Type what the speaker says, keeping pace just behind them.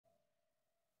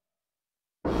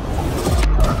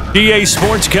EA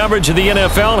Sports coverage of the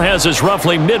NFL has us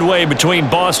roughly midway between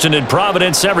Boston and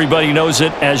Providence. Everybody knows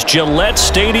it as Gillette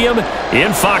Stadium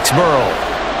in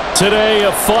Foxborough. Today,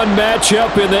 a fun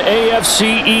matchup in the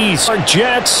AFC East. Our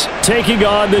Jets taking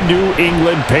on the New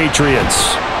England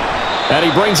Patriots. And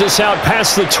he brings us out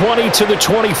past the 20 to the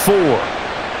 24.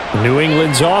 New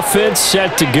England's offense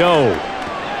set to go.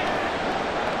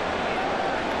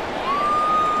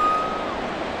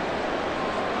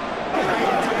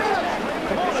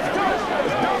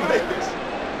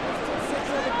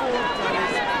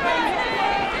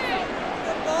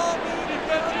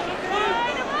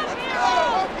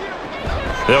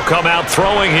 They'll come out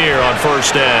throwing here on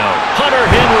first down. Hunter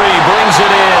Henry brings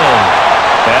it in.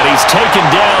 And he's taken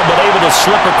down but able to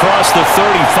slip across the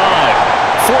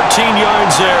 35. 14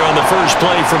 yards there on the first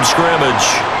play from scrimmage.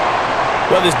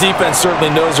 Well, this defense certainly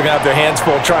knows they're going to have their hands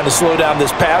full trying to slow down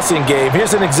this passing game.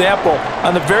 Here's an example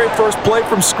on the very first play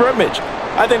from scrimmage.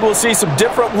 I think we'll see some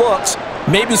different looks,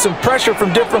 maybe some pressure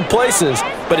from different places,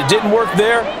 but it didn't work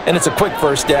there, and it's a quick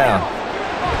first down.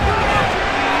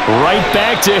 Right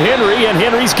back to Henry, and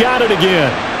Henry's got it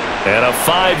again. And a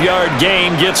 5-yard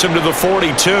gain gets him to the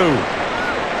 42.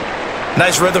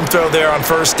 Nice rhythm throw there on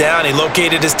first down. He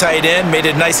located his tight end, made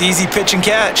a nice easy pitch and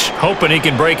catch. Hoping he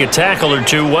can break a tackle or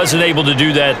two. Wasn't able to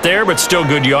do that there, but still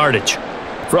good yardage.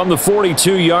 From the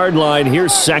 42-yard line,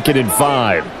 here's 2nd and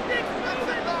 5.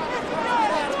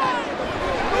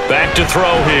 Back to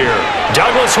throw here.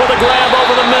 Douglas with a grab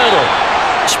over the middle.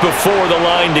 It's before the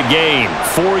line to gain.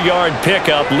 4-yard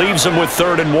pickup leaves him with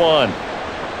 3rd and 1.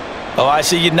 Oh, I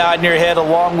see you nodding your head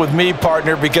along with me,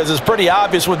 partner, because it's pretty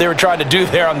obvious what they were trying to do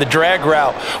there on the drag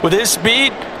route. With his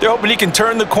speed, they're hoping he can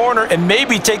turn the corner and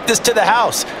maybe take this to the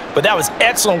house. But that was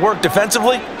excellent work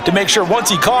defensively to make sure once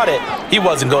he caught it, he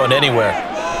wasn't going anywhere.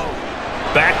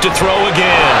 Back to throw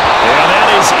again. And that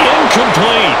is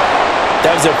incomplete.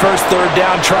 That was their first 3rd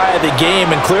down try of the game,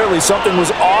 and clearly something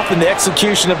was off in the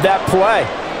execution of that play.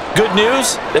 Good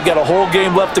news, they've got a whole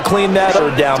game left to clean that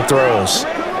 3rd down throws.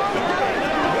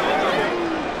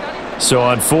 So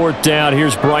on 4th down,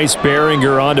 here's Bryce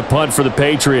Behringer on to punt for the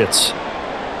Patriots.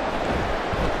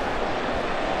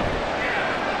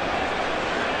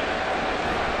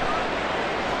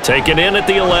 Taken in at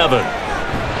the 11.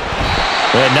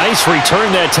 A nice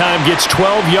return that time, gets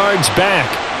 12 yards back.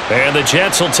 And the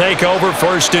Jets will take over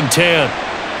 1st and 10.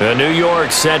 And New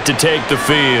York set to take the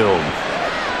field.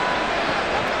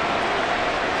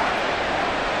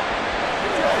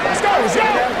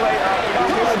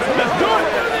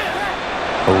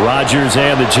 Rodgers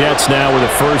and the Jets now with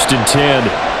a 1st and 10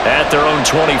 at their own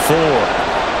 24.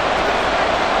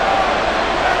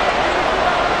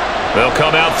 They'll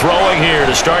come out throwing here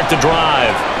to start the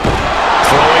drive.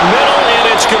 Throwing middle, and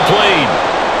it's complete.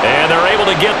 And they're able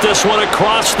to get this one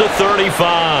across the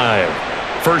 35.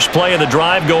 First play of the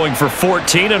drive going for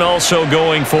 14 and also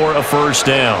going for a 1st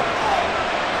down.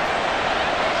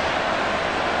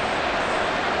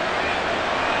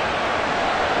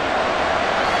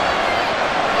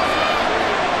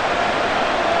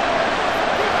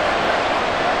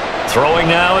 Throwing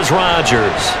now is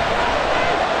Rodgers.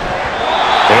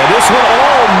 And this one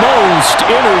almost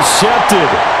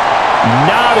intercepted.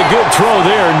 Not a good throw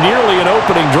there. Nearly an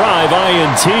opening drive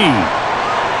INT.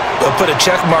 We'll put a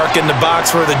check mark in the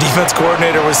box where the defense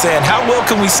coordinator was saying, how well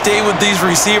can we stay with these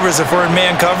receivers if we're in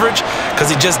man coverage? Because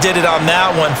he just did it on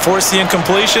that one. Force the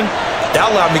incompletion. That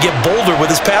allowed him to get bolder with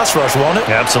his pass rush, won't it?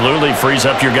 Absolutely. Frees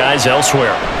up your guys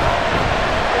elsewhere.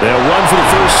 They'll run for the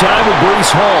first time with Breece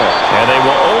Hall. And they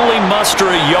will only muster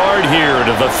a yard here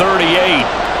to the 38.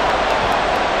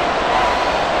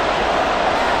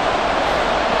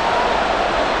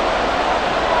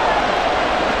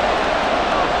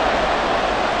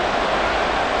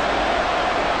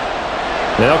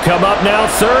 They'll come up now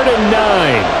 3rd and 9.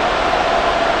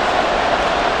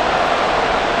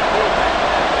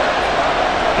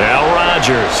 Now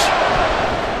Rodgers.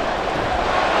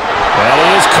 That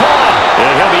is caught.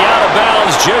 And he'll be out of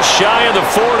bounds just shy of the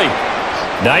 40.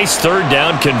 Nice 3rd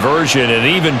down conversion and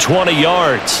even 20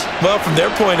 yards. Well, from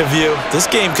their point of view, this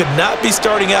game could not be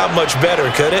starting out much better,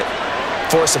 could it?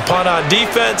 Force a punt on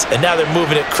defense, and now they're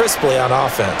moving it crisply on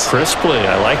offense. Crisply,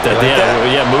 I like that.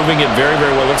 Yeah, moving it very,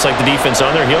 very well. Looks like the defense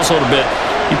on their heels a little bit.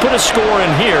 You put a score in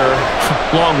here,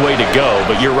 long way to go,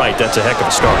 but you're right, that's a heck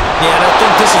of a start. Yeah, and I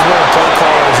think this is where a play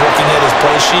caller is looking at his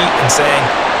play sheet and saying,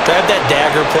 do I have that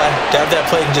dagger play? Do I have that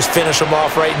play and just finish them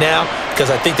off right now? Because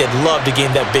I think they'd love to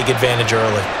gain that big advantage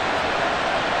early.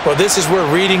 Well, this is where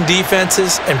reading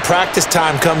defenses and practice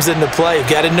time comes into play.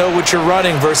 You've got to know what you're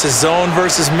running versus zone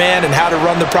versus man and how to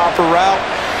run the proper route.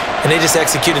 And they just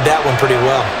executed that one pretty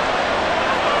well.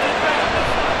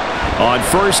 On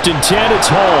 1st and 10, it's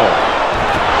Hall.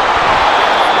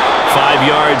 5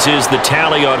 yards is the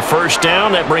tally on 1st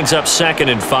down. That brings up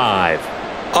 2nd and 5.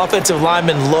 Offensive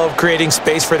linemen love creating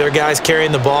space for their guys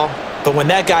carrying the ball, but when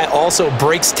that guy also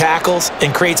breaks tackles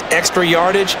and creates extra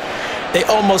yardage, they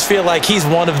almost feel like he's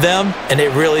one of them, and they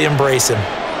really embrace him.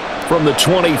 From the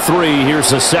 23,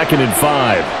 here's a 2nd and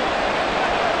 5.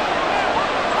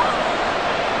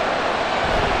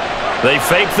 They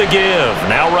fake the give.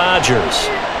 Now Rodgers.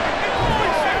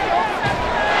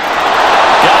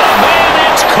 Got a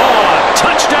man, it's caught.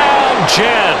 Touchdown,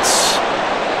 Jets.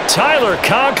 Tyler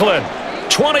Conklin,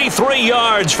 23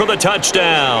 yards for the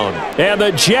touchdown. And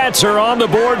the Jets are on the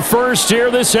board first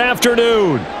here this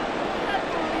afternoon.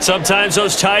 Sometimes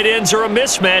those tight ends are a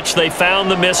mismatch. They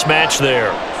found the mismatch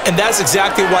there. And that's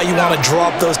exactly why you want to draw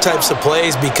up those types of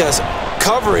plays, because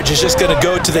coverage is just going to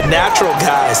go to the natural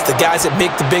guys, the guys that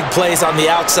make the big plays on the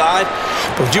outside.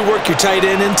 But if you work your tight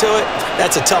end into it,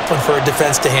 that's a tough one for a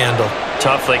defense to handle.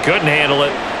 Tough. They couldn't handle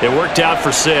it. It worked out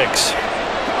for 6.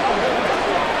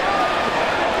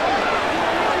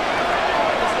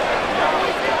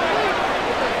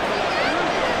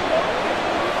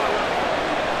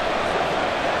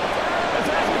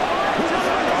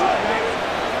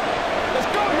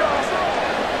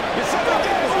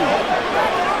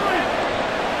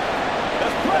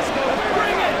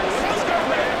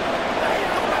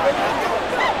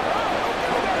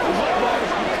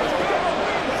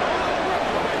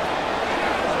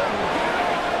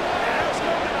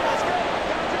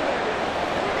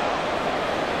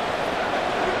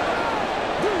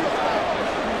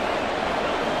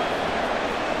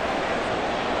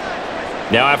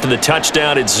 Now after the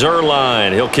touchdown, it's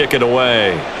Zerline. He'll kick it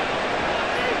away.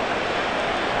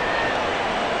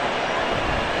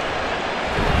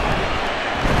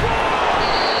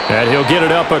 And he'll get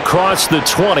it up across the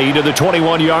 20 to the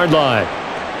 21-yard line.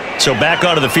 So back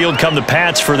onto the field come the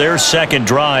Pats for their second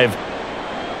drive.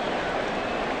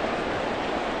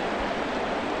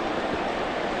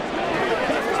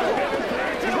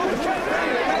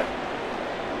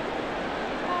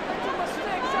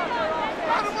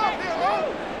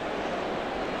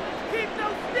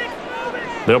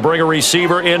 They'll bring a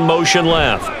receiver in motion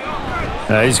left.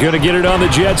 He's going to get it on the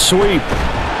jet sweep.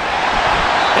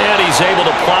 And he's able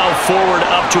to plow forward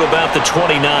up to about the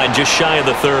 29, just shy of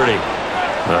the 30.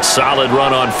 A solid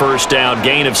run on 1st down.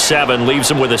 Gain of 7 leaves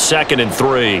him with a 2nd and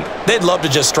 3. They'd love to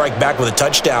just strike back with a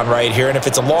touchdown right here, and if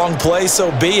it's a long play,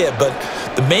 so be it. But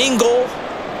the main goal,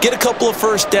 get a couple of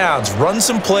 1st downs, run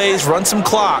some plays, run some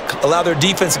clock, allow their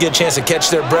defense to get a chance to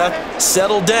catch their breath,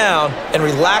 settle down, and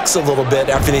relax a little bit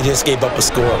after they just gave up a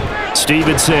score.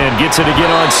 Stevenson gets it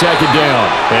again on 2nd down.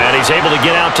 And he's able to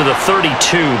get out to the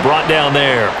 32, brought down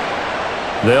there.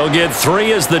 They'll get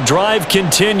 3 as the drive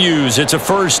continues. It's a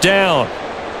 1st down.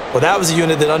 Well, that was a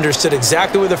unit that understood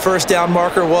exactly where the 1st down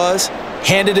marker was,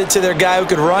 handed it to their guy who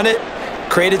could run it,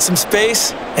 created some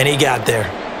space, and he got there.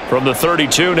 From the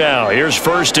 32 now, here's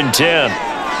 1st and 10.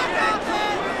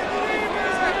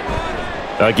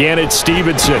 Again, it's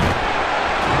Stevenson.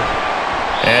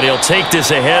 And he'll take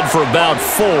this ahead for about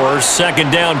 4.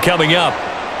 2nd down coming up.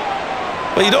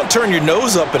 Well, you don't turn your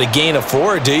nose up at a gain of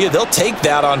 4, do you? They'll take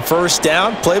that on 1st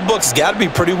down. Playbook's got to be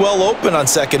pretty well open on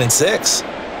 2nd and 6.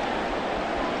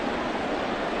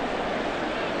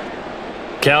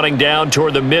 Counting down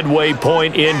toward the midway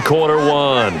point in quarter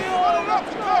 1.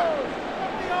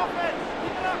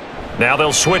 Now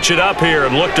they'll switch it up here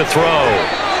and look to throw.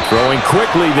 Throwing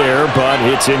quickly there, but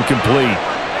it's incomplete.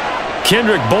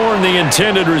 Kendrick Bourne, the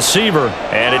intended receiver,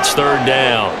 and it's 3rd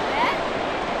down.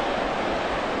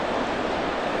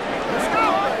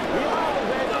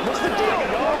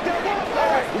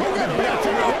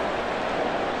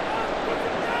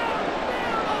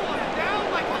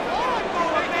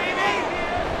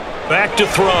 Back to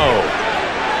throw.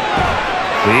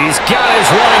 He's got his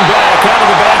running back out of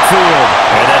the backfield.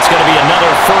 And that's going to be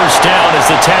another 1st down as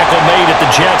the tackle made at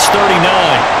the Jets' 39.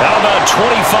 How about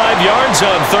 25 yards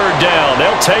on 3rd down?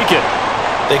 They'll take it.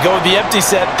 They go with the empty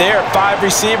set there. 5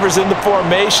 receivers in the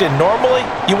formation. Normally,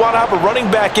 you want to have a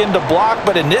running back in to block,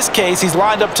 but in this case, he's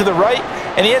lined up to the right,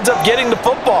 and he ends up getting the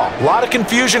football. A lot of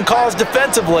confusion caused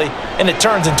defensively, and it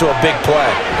turns into a big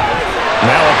play.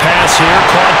 Now a pass here,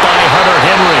 caught by Hunter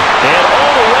Henry. And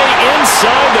all the way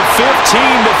inside the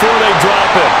 15 before they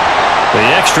drop it. The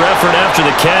extra effort after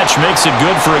the catch makes it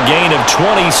good for a gain of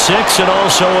 26 and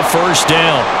also a 1st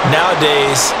down.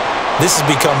 Nowadays, this has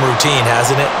become routine,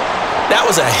 hasn't it? That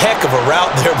was a heck of a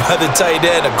route there by the tight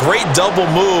end. A great double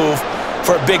move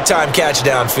for a big-time catch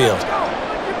downfield.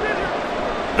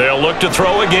 They'll look to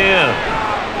throw again.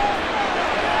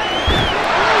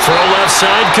 Throw left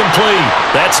inside, complete.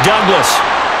 That's Douglas.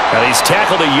 And he's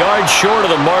tackled a yard short of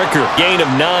the marker. Gain of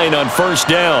 9 on first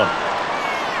down.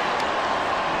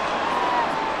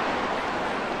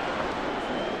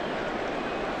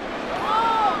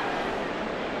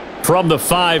 From the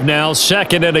 5 now,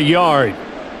 2nd and a yard.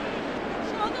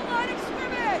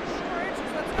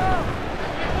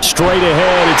 Straight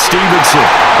ahead, it's Stevenson.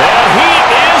 And he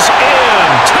is in.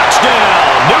 Touchdown,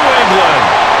 New England.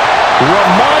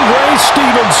 Ramondre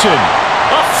Stevenson.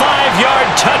 A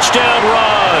 5-yard touchdown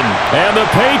run. And the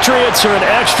Patriots are an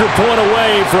extra point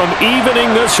away from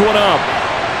evening this one up.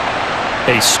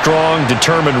 A strong,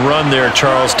 determined run there,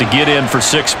 Charles, to get in for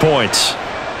 6 points.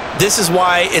 This is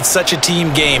why it's such a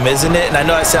team game, isn't it? And I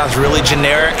know it sounds really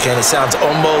generic and it sounds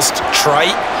almost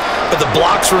trite, but the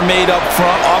blocks were made up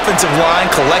front, offensive line,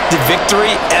 collective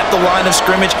victory at the line of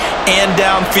scrimmage and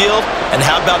downfield. And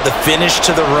how about the finish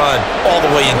to the run all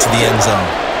the way into the end zone?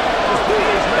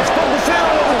 Let's focus in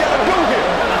on what we got to do here.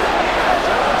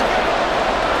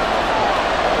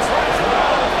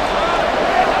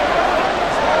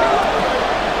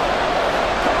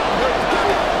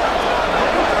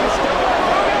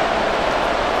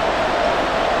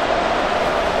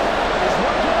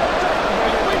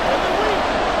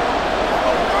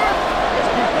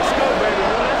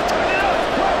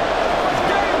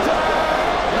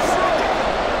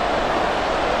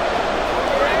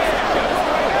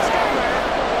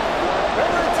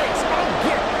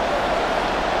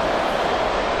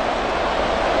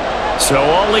 So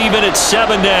all even at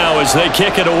 7 now as they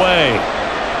kick it away.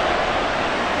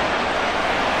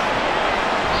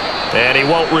 And he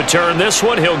won't return this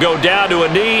one. He'll go down to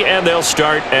a knee, and they'll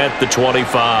start at the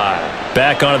 25.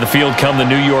 Back onto the field come the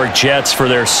New York Jets for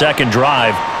their second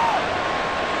drive.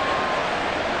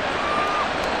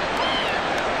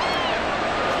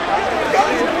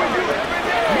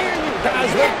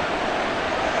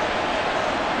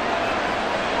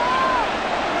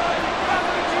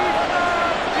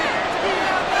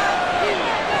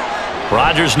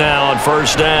 Rodgers now on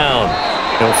first down.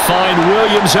 He'll find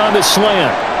Williams on the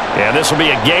slant. And this will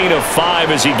be a gain of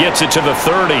 5 as he gets it to the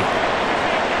 30.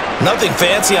 Nothing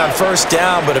fancy on first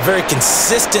down, but a very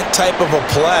consistent type of a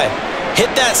play.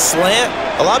 Hit that slant.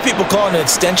 A lot of people call it an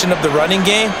extension of the running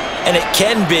game, and it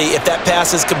can be if that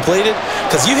pass is completed,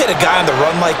 because you hit a guy on the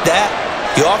run like that,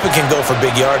 you often can go for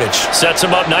big yardage. Sets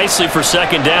him up nicely for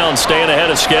second down, staying ahead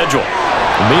of schedule.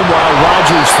 Meanwhile,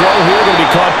 Rodgers' throw here going to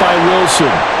be caught by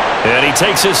Wilson. And he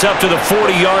takes this up to the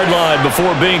 40-yard line before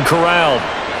being corralled.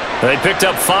 They picked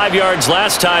up 5 yards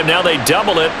last time. Now they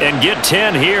double it and get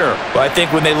 10 here. Well, I think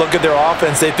when they look at their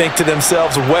offense, they think to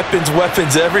themselves, weapons,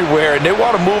 weapons everywhere. And they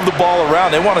want to move the ball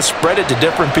around. They want to spread it to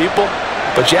different people.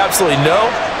 But you absolutely know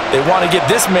they want to get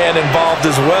this man involved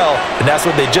as well. And that's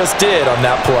what they just did on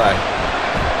that play.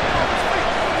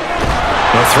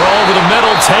 The throw over the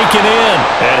middle, taken in.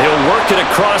 And he'll work it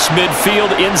across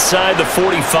midfield inside the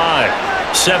 45.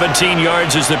 17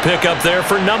 yards is the pickup there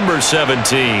for number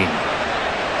 17.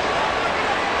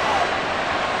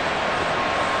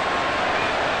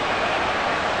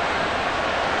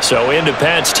 So into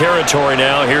Pat's territory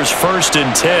now. Here's 1st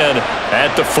and 10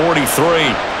 at the 43.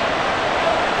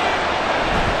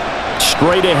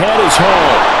 Straight ahead is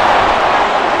Hall.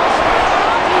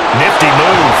 Nifty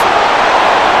move.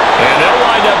 And they'll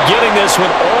wind up getting this one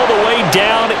all the way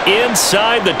down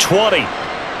inside the 20.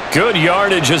 Good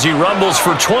yardage as he rumbles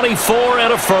for 24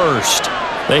 and a first.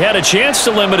 They had a chance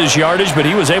to limit his yardage, but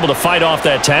he was able to fight off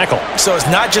that tackle. So it's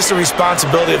not just the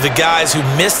responsibility of the guys who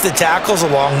missed the tackles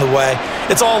along the way.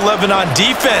 It's all Lebanon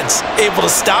defense, able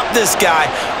to stop this guy,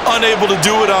 unable to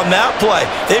do it on that play.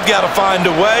 They've got to find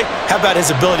a way. How about his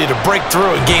ability to break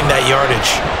through and gain that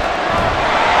yardage?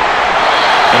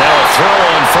 And now a throw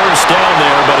on first down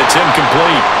there, but it's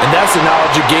incomplete. And that's the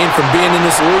knowledge you gain from being in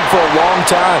this league for a long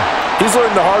time. He's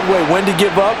learned the hard way when to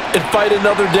give up and fight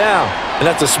another down. And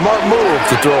that's a smart move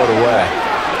to throw it away.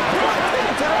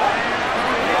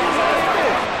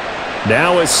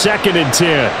 Now a 2nd and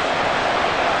 10.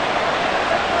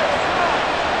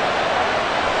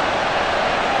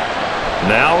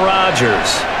 Now Rodgers.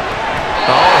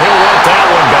 Oh, he'll work that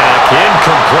one back.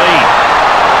 Incomplete.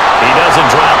 He doesn't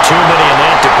drop too many in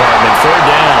that department. 3rd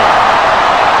down.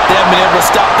 They haven't been able to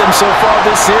stop them so far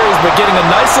this series, but getting a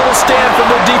nice little stand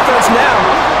from their defense now.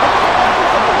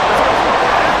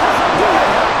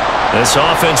 This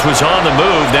offense was on the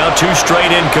move. Now 2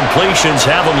 straight incompletions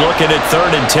have them looking at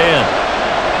 3rd and 10.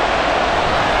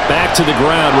 Back to the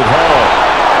ground with Hall.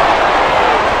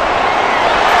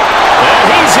 And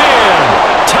he's in.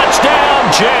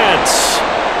 Touchdown, Jets.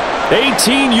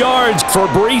 18 yards for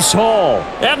Breece Hall.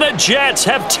 And the Jets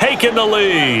have taken the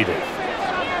lead.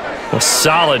 Well,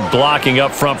 solid blocking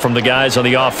up front from the guys on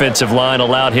the offensive line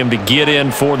allowed him to get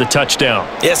in for the touchdown.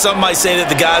 Yeah, some might say that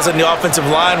the guys on the offensive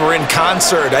line were in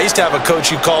concert. I used to have a coach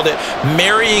who called it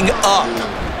marrying up,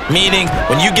 meaning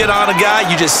when you get on a guy,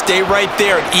 you just stay right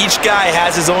there, and each guy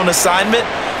has his own assignment.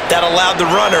 That allowed the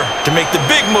runner to make the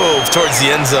big move towards the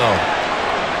end zone.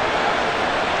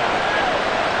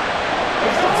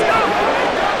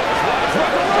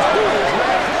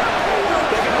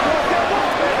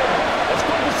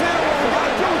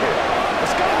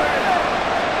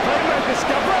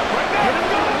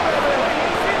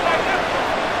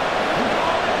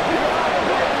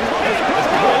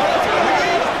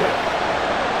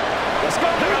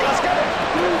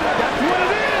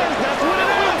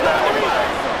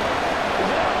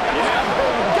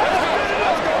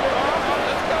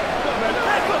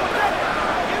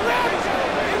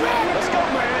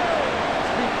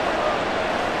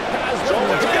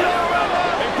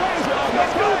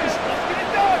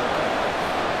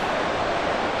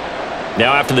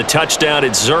 Now after the touchdown,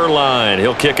 it's Zerline.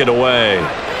 He'll kick it away.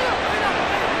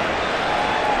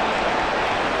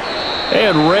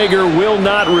 And Rager will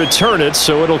not return it,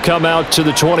 so it'll come out to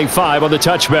the 25 on the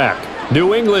touchback.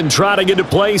 New England trying to get a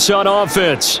place on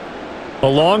offense. A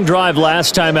long drive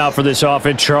last time out for this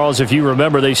offense, Charles. If you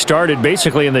remember, they started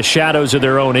basically in the shadows of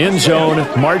their own end zone,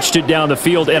 marched it down the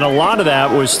field, and a lot of that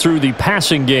was through the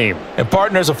passing game. And,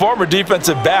 partner, as a former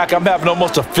defensive back, I'm having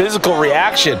almost a physical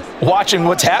reaction watching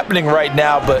what's happening right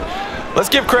now. But let's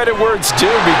give credit where it's due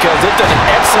because they've done an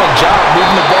excellent job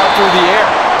moving the ball through the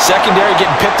air. Secondary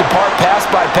getting picked apart pass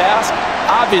by pass.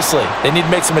 Obviously, they need to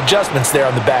make some adjustments there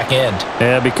on the back end.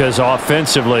 Yeah, because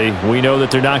offensively, we know that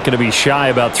they're not going to be shy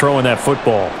about throwing that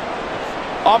football.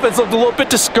 Offense looked a little bit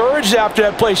discouraged after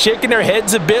that play, shaking their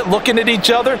heads a bit, looking at each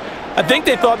other. I think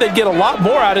they thought they'd get a lot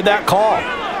more out of that call.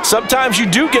 Sometimes you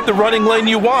do get the running lane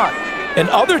you want, and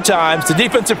other times, the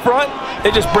defensive front,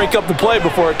 they just break up the play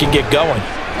before it can get going.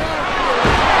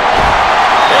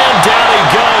 And down he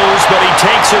goes, but he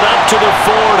takes it up to the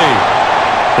 40.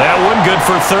 That one good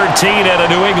for 13 and a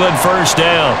New England first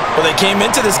down. Well, they came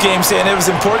into this game saying it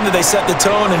was important that they set the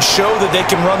tone and show that they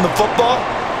can run the football.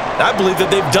 And I believe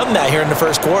that they've done that here in the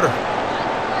first quarter.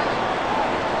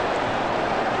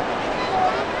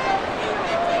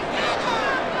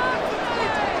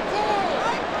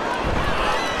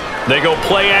 They go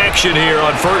play action here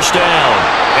on first down.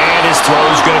 And his throw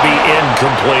is going to be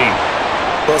incomplete.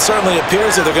 Well, it certainly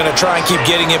appears that they're going to try and keep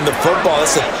getting him the football.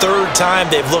 That's the third time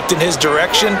they've looked in his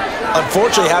direction.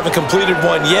 Unfortunately, haven't completed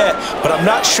one yet, but I'm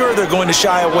not sure they're going to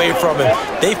shy away from him.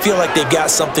 They feel like they've got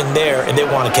something there, and they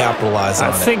want to capitalize on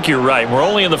it. I think you're right. We're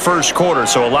only in the first quarter,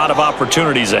 so a lot of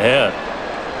opportunities ahead.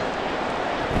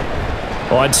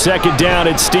 On second down,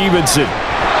 it's Stevenson.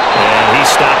 And he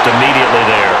stopped immediately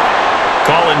there.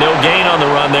 Calling no gain on the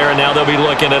run there, and now they'll be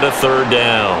looking at a third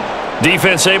down.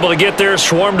 Defense able to get there,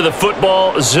 swarm to the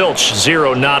football. Zilch,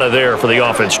 zero nada there for the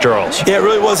offense, Charles. Yeah, it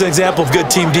really was an example of good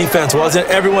team defense, wasn't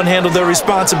it? Everyone handled their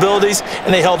responsibilities,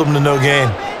 and they held them to no gain.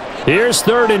 Here's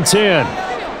 3rd and 10.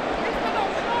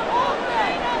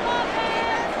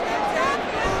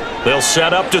 They'll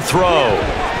set up to throw.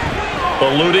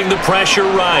 Eluding the pressure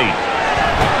right.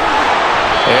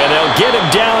 And they'll get him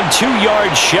down 2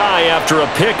 yards shy after a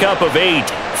pickup of 8.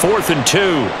 4th and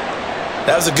 2.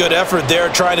 That was a good effort there,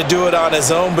 trying to do it on his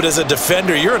own, but as a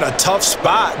defender, you're in a tough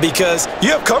spot because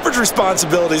you have coverage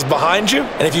responsibilities behind you,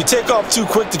 and if you take off too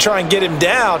quick to try and get him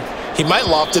down, he might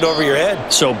loft it over your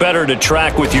head. So better to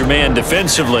track with your man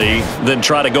defensively than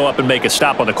try to go up and make a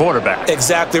stop on the quarterback.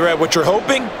 Exactly right. What you're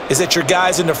hoping is that your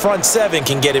guys in the front 7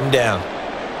 can get him down.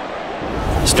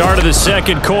 Start of the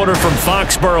second quarter from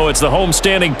Foxborough. It's the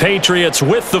homestanding Patriots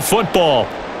with the football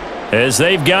as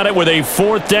they've got it with a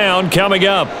 4th down coming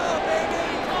up.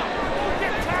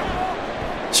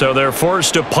 So they're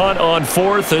forced to punt on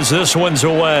 4th as this one's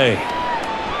away.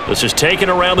 This is taken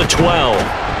around the 12.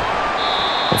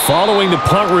 Following the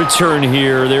punt return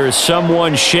here, there is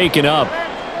someone shaken up.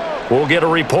 We'll get a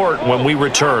report when we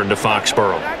return to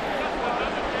Foxborough.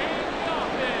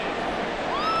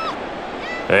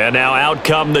 And now out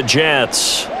come the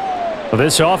Jets. Well,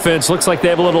 this offense looks like they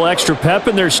have a little extra pep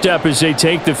in their step as they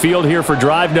take the field here for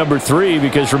drive number 3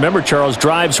 because remember, Charles,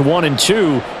 drives 1 and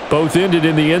 2 both ended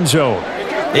in the end zone.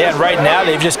 Yeah, and right now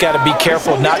they've just got to be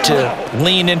careful not to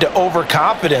lean into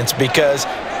overconfidence because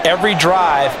every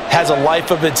drive has a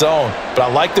life of its own. But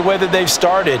I like the way that they've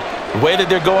started, the way that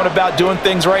they're going about doing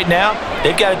things right now.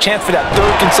 They've got a chance for that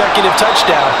 3rd consecutive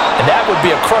touchdown, and that would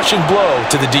be a crushing blow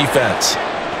to the defense.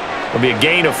 It'll be a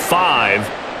gain of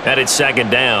 5 at its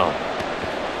 2nd down.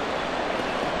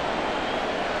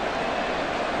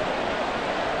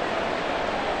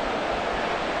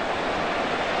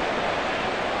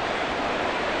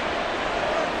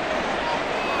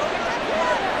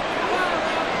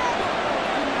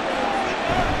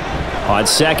 On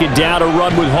second down, a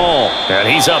run with Hall. And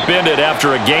he's upended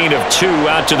after a gain of 2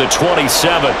 out to the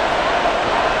 27.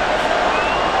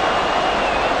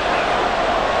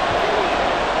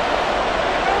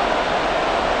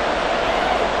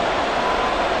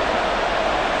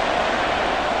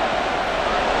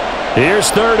 Here's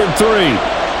 3rd and 3.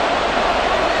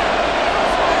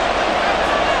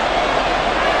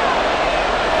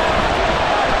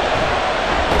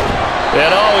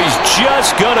 And he's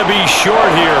just going to be short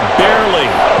here, barely,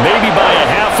 maybe by a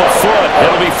half a foot.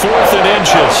 It'll be 4th and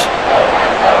inches.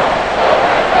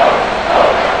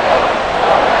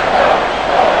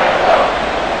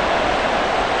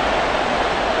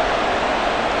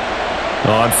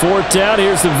 On 4th down,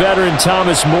 here's the veteran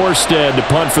Thomas Morstead to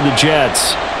punt for the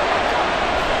Jets.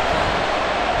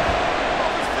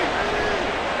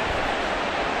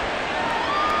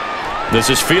 This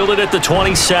is fielded at the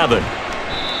 27.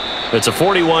 It's a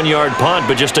 41-yard punt,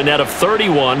 but just a net of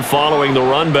 31 following the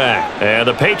run back. And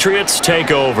the Patriots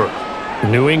take over.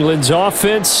 New England's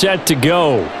offense set to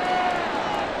go.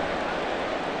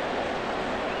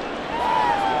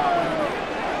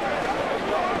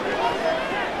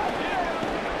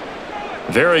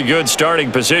 Very good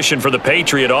starting position for the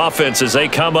Patriot offense as they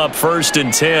come up 1st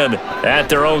and 10 at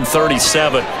their own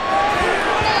 37.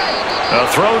 A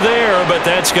throw there, but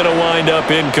that's going to wind up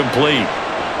incomplete.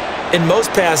 In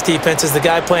most pass defenses, the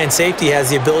guy playing safety has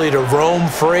the ability to roam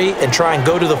free and try and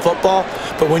go to the football.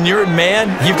 But when you're in man,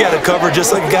 you've got to cover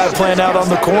just like a guy playing out on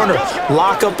the corner.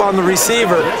 Lock up on the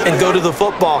receiver and go to the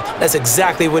football. That's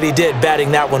exactly what he did,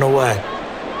 batting that one away.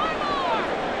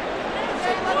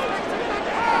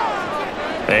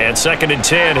 And 2nd and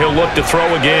 10, he'll look to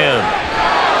throw again.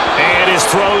 And his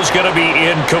throw's going to be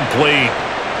incomplete.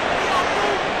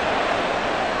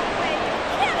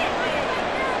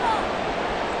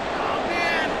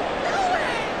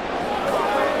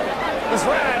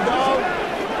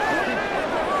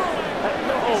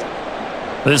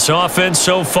 This offense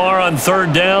so far on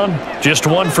 3rd down, just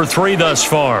 1 for 3 thus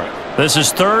far. This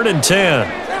is 3rd and 10.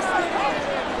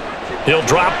 He'll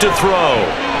drop to throw.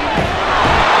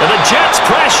 And the Jets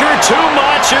pressure too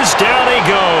much as down he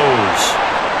goes.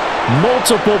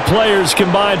 Multiple players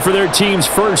combined for their team's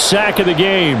first sack of the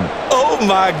game. Oh,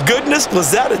 my goodness.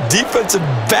 Was that a defensive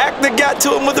back that got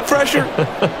to him with the pressure?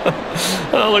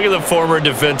 Oh, look at the former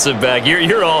defensive back.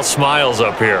 You're all smiles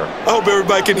up here. I hope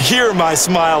everybody can hear my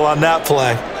smile on that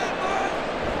play.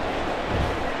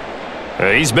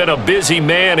 He's been a busy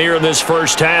man here in this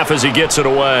first half as he gets it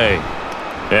away.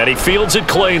 And he fields it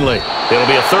cleanly. It'll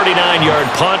be a 39-yard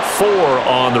punt, 4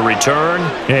 on the return.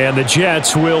 And the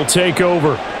Jets will take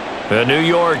over. New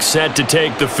York set to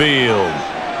take the field.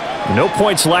 No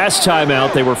points last time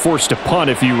out. They were forced to punt,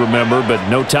 if you remember, but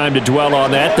no time to dwell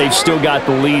on that. They've still got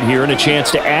the lead here and a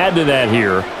chance to add to that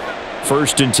here.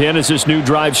 1st and 10 as this new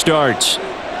drive starts.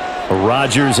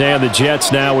 Rodgers and the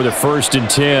Jets now with a 1st and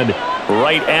 10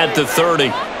 right at the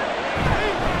 30.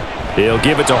 He'll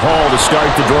give it to Hall to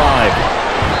start the drive.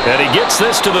 And he gets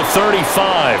this to the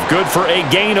 35. Good for a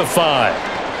gain of 5.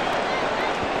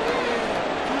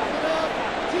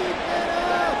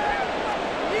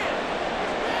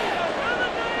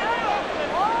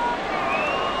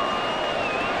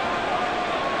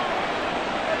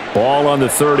 Ball on the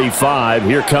 35.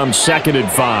 Here comes 2nd and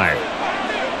 5.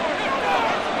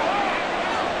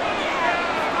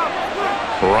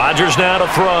 Rodgers now to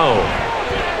throw.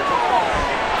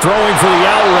 Throwing for the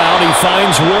out route, he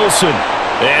finds Wilson.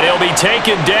 And he'll be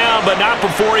taken down, but not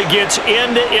before he gets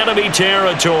into enemy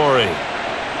territory.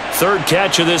 3rd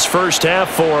catch of this first half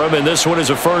for him, and this one is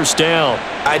a 1st down.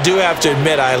 I do have to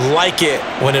admit, I like it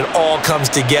when it all comes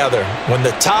together. When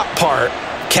the top part,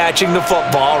 catching the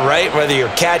football, right, whether you're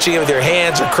catching it with your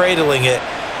hands or cradling it,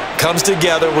 comes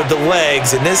together with the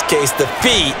legs, in this case the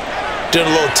feet, doing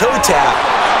a little toe tap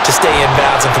to stay in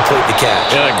bounds and complete the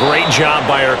catch. Yeah, great job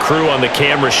by our crew on the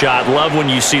camera shot. Love when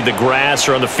you see the grass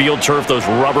or on the field turf, those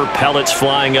rubber pellets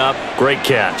flying up. Great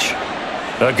catch.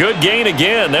 A good gain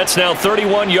again. That's now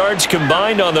 31 yards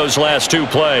combined on those last 2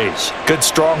 plays. Good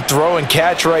strong throw and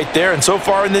catch right there. And so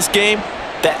far in this game,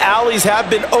 the alleys have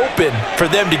been open for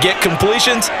them to get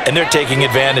completions, and they're taking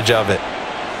advantage of it.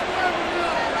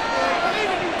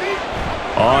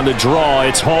 On the draw,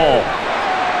 it's Hall.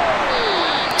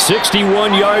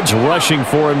 61 yards rushing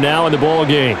for him now in the ball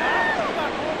game.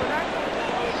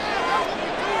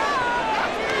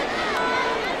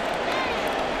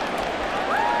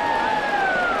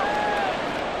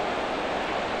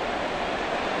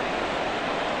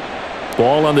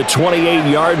 Ball on the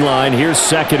 28-yard line. Here's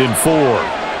 2nd and 4.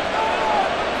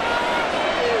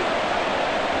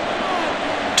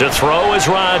 To throw is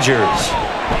Rodgers.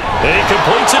 And he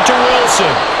completes it to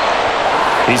Wilson.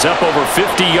 He's up over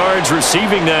 50 yards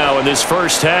receiving now in this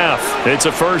first half. It's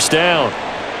a first down.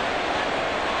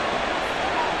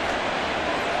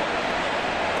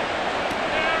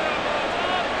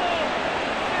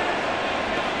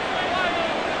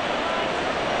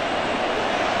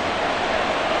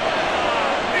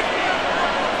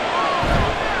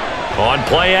 On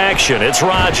play action, it's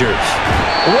Rodgers.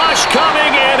 Rush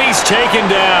coming, and he's taken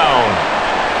down.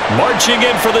 Marching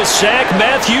in for the sack,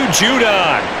 Matthew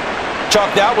Judon.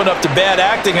 Chalk that one up to bad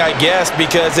acting, I guess,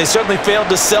 because they certainly failed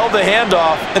to sell the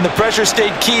handoff, and the pressure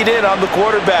stayed keyed in on the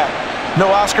quarterback.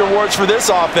 No Oscar awards for this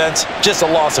offense, just a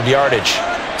loss of yardage.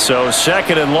 So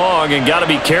second and long, and got to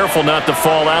be careful not to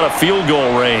fall out of field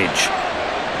goal range.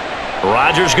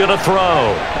 Rodgers going to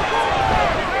throw.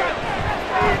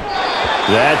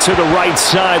 That's to the right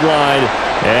sideline,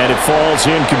 and it falls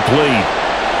incomplete.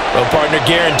 Well, partner,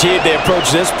 guaranteed they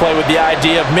approach this play with the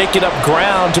idea of making up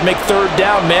ground to make third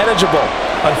down manageable.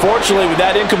 Unfortunately, with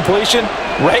that incompletion,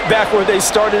 right back where they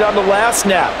started on the last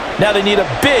snap. Now they need a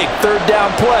big third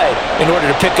down play in order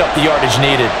to pick up the yardage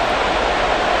needed.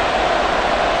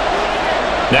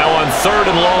 Now on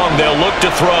third and long, they'll look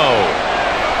to throw.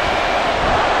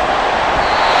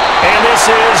 And this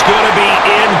is going to be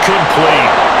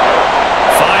incomplete.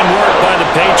 Fine work by the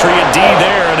Patriot D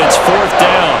there, and it's fourth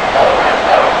down.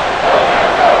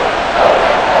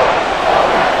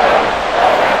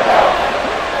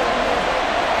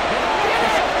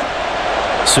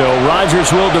 So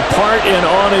Rodgers will depart, and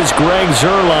on is Greg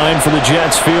Zuerlein for the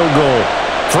Jets field goal.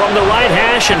 From the right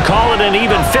hash and call it an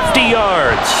even 50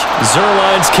 yards.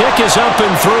 Zuerlein's kick is up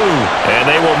and through, and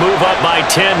they will move up by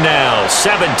 10 now,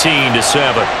 17-7.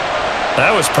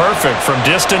 That was perfect. From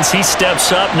distance, he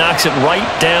steps up, knocks it right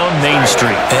down Main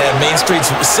Street. And Main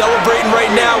Street's celebrating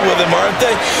right now with him, aren't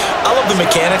they? I love the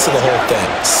mechanics of the whole thing.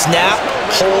 Snap,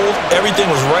 hold,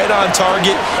 everything was right on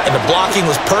target, and the blocking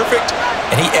was perfect,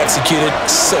 and he executed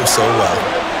so well.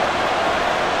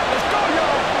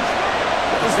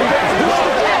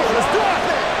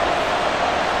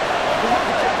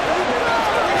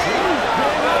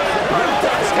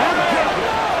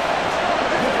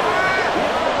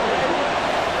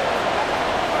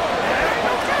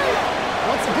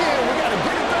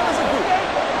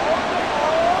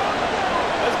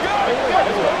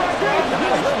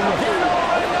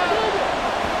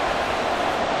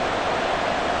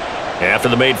 After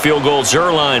the made field goal,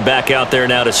 Zuerlein back out there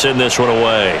now to send this one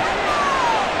away.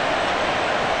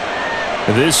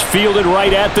 This fielded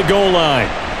right at the goal line.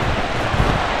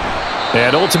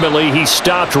 And ultimately, he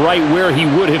stopped right where he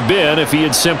would have been if he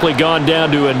had simply gone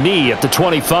down to a knee at the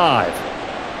 25.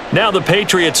 Now the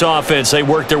Patriots offense, they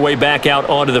work their way back out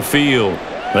onto the field.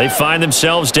 They find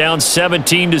themselves down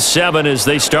 17-7 as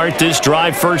they start this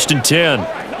drive, 1st and 10.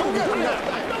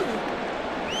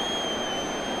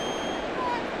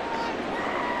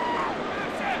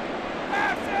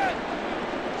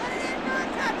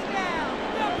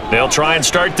 They'll try and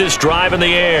start this drive in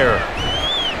the air.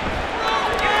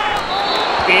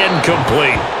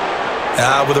 Incomplete.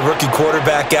 With a rookie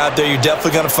quarterback out there, you're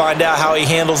definitely going to find out how he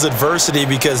handles adversity,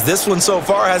 because this one so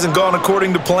far hasn't gone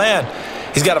according to plan.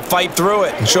 He's got to fight through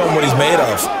it and show him what he's made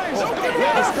of.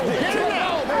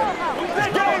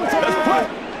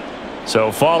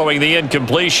 So following the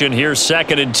incompletion, here's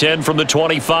 2nd and 10 from the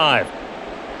 25.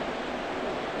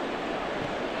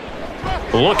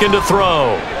 Looking to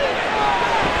throw.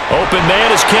 Open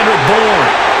man is Kendrick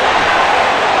Bourne.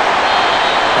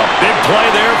 A big play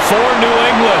there for New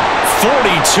England.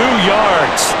 42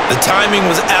 yards. The timing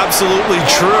was absolutely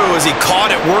true as he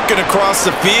caught it working across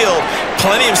the field.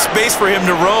 Plenty of space for him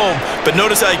to roam, but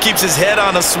notice how he keeps his head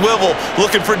on a swivel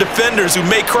looking for defenders who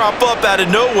may crop up out of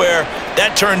nowhere.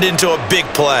 That turned into a big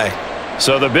play.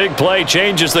 So the big play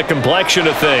changes the complexion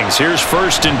of things. Here's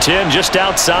 1st and 10 just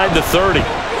outside the 30.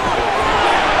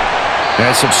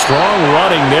 And some strong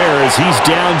running there as he's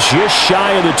down just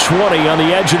shy of the 20 on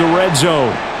the edge of the red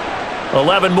zone.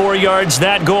 11 more yards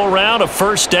that go around, a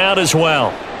 1st down as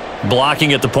well.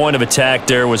 Blocking at the point of attack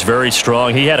there was very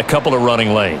strong. He had a couple of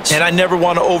running lanes. And I never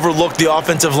want to overlook the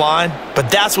offensive line, but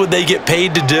that's what they get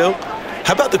paid to do.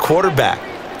 How about the quarterback?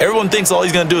 Everyone thinks all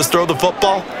he's going to do is throw the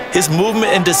football. His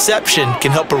movement and deception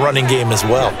can help a running game as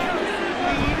well.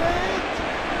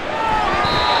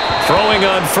 Throwing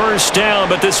on 1st down,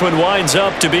 but this one winds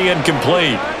up to be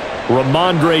incomplete.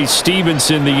 Ramondre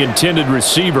Stevenson, the intended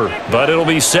receiver, but it'll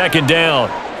be 2nd down.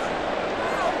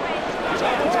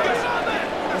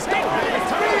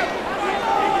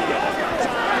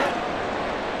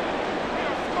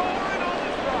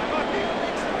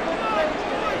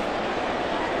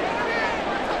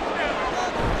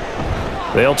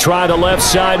 They'll try the left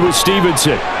side with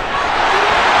Stevenson.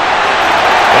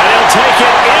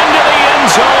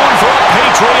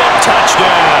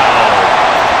 Touchdown!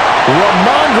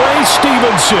 Ramondre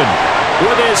Stevenson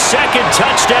with his second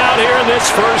touchdown here in this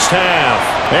first half.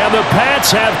 And the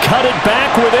Pats have cut it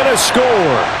back within a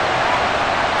score.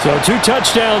 So 2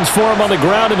 touchdowns for him on the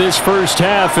ground in this first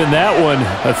half, and that one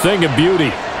a thing of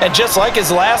beauty. And just like his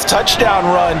last touchdown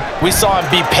run, we saw him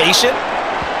be patient.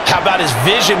 How about his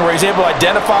vision where he's able to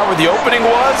identify where the opening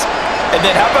was? And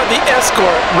then how about the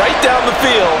escort right down the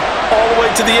field all the way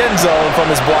to the end zone from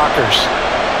his blockers?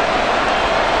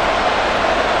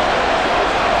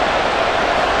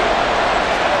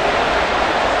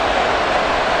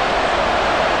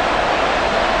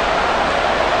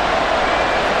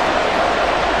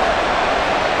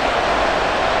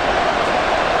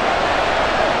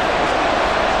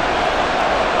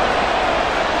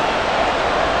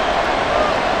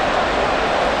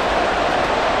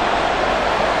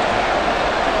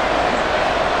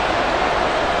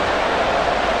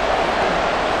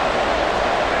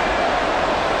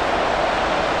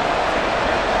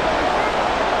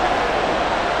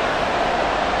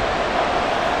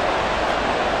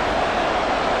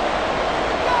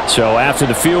 So after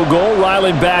the field goal,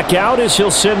 Ryland back out as he'll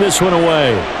send this one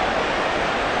away.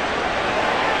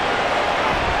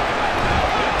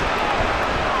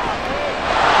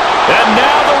 And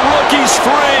now the rookie's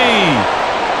free.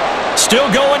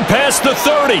 Still going past the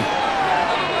 30. And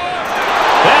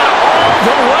all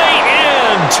the way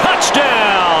in.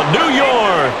 Touchdown, New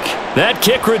York. That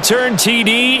kick return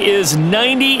TD is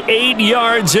 98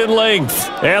 yards in length.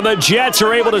 And the Jets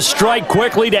are able to strike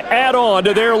quickly to add on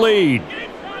to their lead.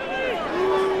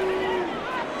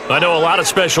 I know a lot of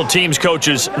special teams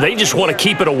coaches, they just want to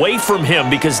keep it away from him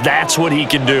because that's what he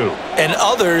can do. And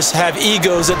others have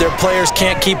egos that their players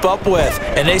can't keep up with.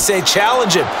 And they say,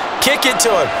 challenge him, kick it to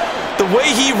him. The way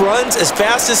he runs as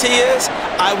fast as he is,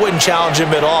 I wouldn't challenge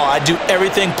him at all. I'd do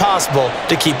everything possible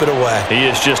to keep it away. He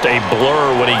is just a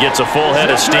blur when he gets a full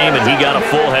head of steam, and he got a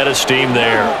full head of steam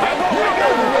there.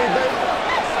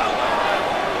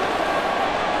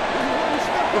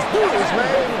 Let's do this,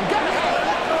 man.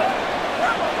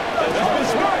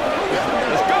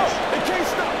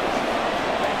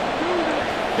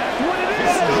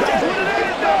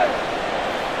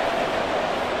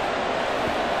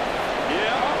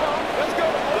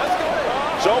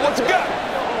 Show what you got.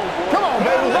 Come on,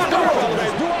 baby. Let's do it.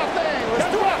 Let's do our thing.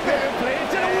 Let's do our thing. Play it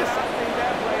to the whistle.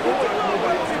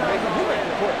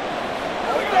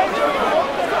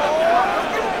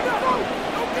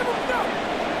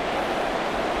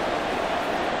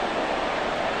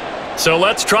 So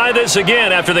let's try this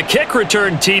again. After the kick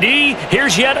return TD,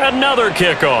 here's yet another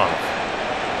kickoff.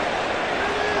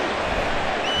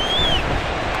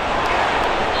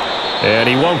 And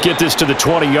he won't get this to the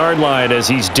 20-yard line as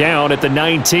he's down at the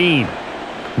 19.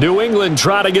 New England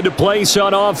trying to get a place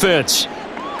on offense.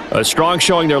 A strong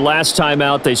showing their last time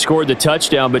out. They scored the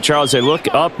touchdown, but Charles, they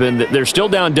look up and they're still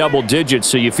down double digits,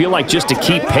 so you feel like just to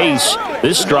keep pace,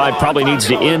 this drive probably needs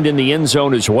to end in the end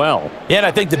zone as well. Yeah, and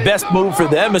I think the best move for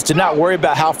them is to not worry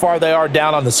about how far they are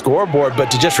down on the scoreboard,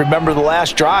 but to just remember the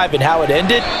last drive and how it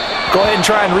ended. Go ahead and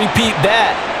try and repeat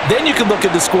that. Then you can look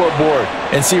at the scoreboard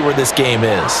and see where this game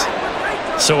is.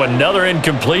 So another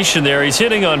incompletion there. He's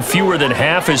hitting on fewer than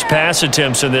half his pass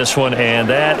attempts in this one, and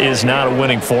that is not a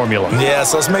winning formula. Yeah,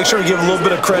 so let's make sure we give a little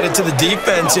bit of credit to the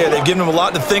defense here. They've given him a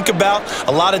lot to think about,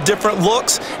 a lot of different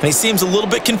looks, and he seems a little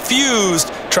bit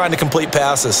confused trying to complete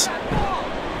passes.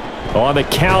 On the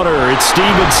counter, it's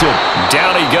Stevenson.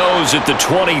 Down he goes at the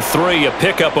 23, a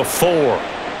pickup of 4.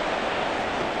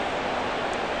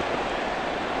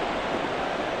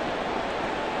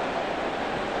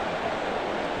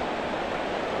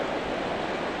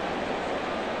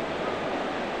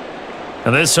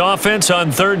 And this offense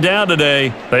on third down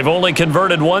today, they've only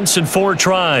converted once in 4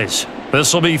 tries.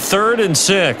 This will be 3rd and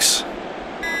 6.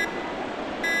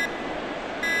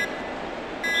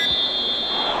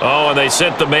 Oh, and they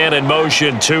sent the man in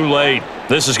motion too late.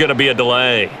 This is going to be a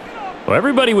delay. Well,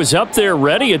 everybody was up there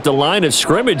ready at the line of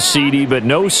scrimmage, CD, but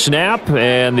no snap,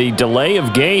 and the delay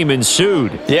of game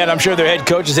ensued. Yeah, and I'm sure their head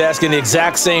coach is asking the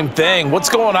exact same thing. What's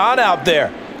going on out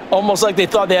there? Almost like they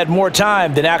thought they had more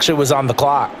time than actually was on the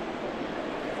clock.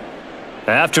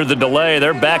 After the delay,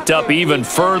 they're backed up even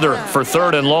further for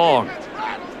 3rd and long.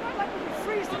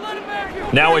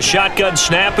 Now a shotgun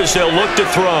snap as they'll look to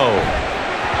throw.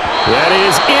 That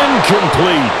is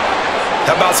incomplete.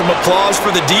 How about some applause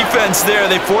for the defense there?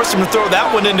 They forced him to throw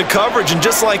that one into coverage, and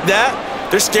just like that,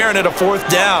 they're staring at a 4th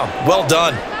down. Well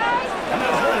done.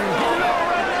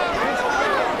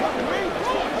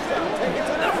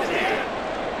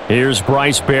 Here's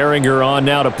Bryce Behringer on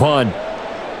now to punt.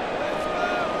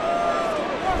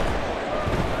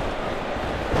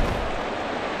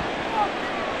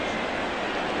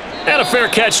 And a fair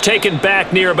catch taken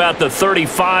back near about the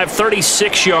 35,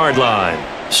 36-yard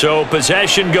line. So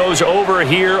possession goes over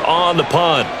here on the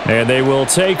punt. And they will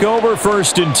take over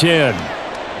 1st and 10.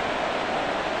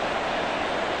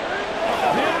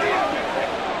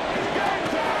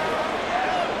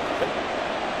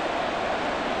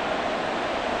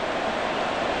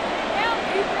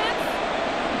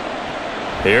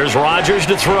 Here's Rodgers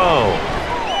to throw.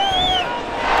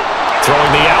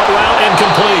 Throwing the out route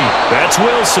incomplete. That's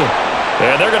Wilson.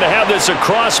 And they're going to have this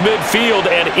across midfield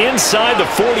and inside the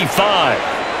 45.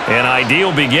 An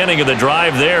ideal beginning of the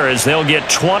drive there as they'll get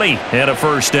 20 and a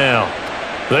 1st down.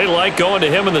 They like going to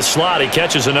him in the slot. He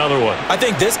catches another one. I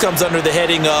think this comes under the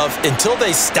heading of until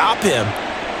they stop him,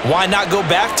 why not go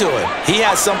back to it? He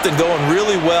has something going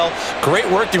really well. Great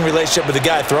working relationship with the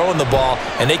guy throwing the ball,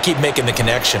 and they keep making the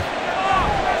connection.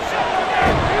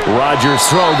 Rodgers'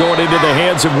 throw going into the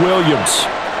hands of Williams.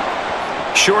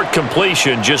 Short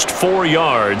completion, just 4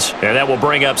 yards, and that will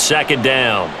bring up 2nd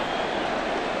down.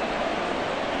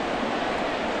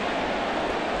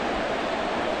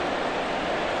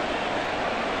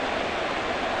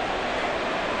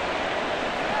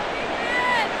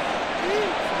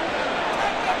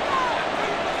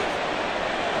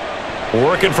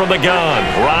 Working from the gun,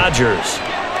 Rodgers.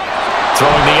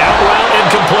 Throwing the out route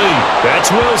incomplete.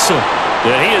 That's Wilson.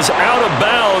 And he is out of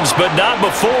bounds, but not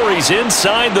before he's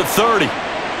inside the 30.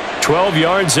 12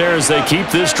 yards there as they keep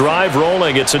this drive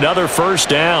rolling. It's another 1st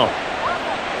down.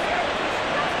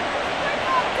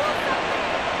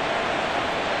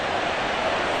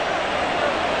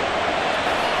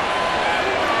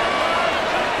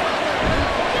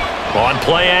 On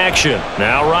play action,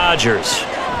 now Rodgers.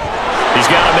 He's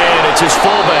got a man, it's his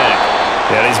fullback.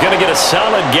 And he's going to get a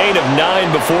solid gain of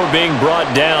 9 before being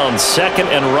brought down.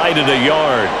 2nd and right at a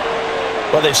yard.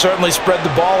 Well, they've certainly spread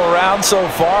the ball around so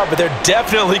far, but they're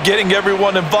definitely getting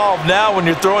everyone involved now when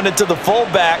you're throwing it to the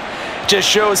fullback. Just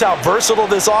shows how versatile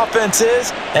this offense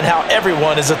is and how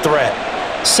everyone is a threat.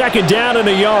 2nd down and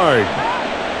a yard.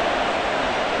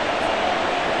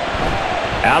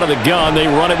 Out of the gun, they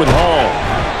run it with Hall.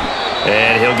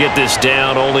 And he'll get this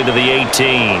down only to the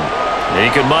 18. He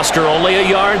can muster only a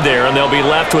yard there, and they'll be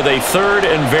left with a 3rd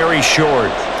and very short.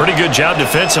 Pretty good job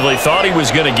defensively. Thought he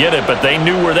was going to get it, but they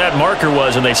knew where that marker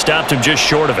was, and they stopped him just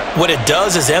short of it. What it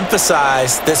does is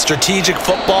emphasize that strategic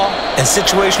football and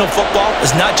situational football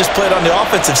is not just played on the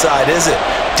offensive side, is it?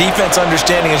 Defense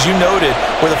understanding, as you noted,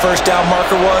 where the 1st down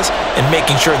marker was and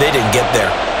making sure they didn't get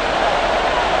there.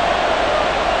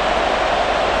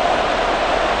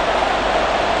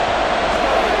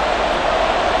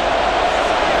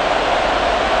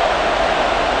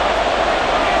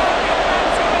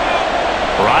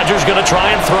 Rodgers going to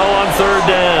try and throw on 3rd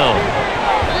down.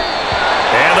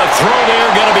 And the throw there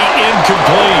going to be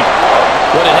incomplete.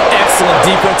 What an excellent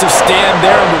defensive stand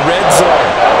there in the red zone.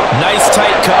 Nice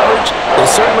tight coverage. They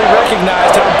certainly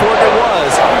recognized how important it was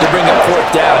to bring up 4th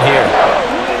down here.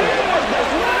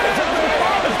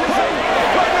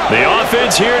 The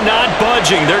offense here not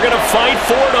budging. They're going to fight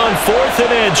for it on 4th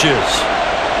and inches.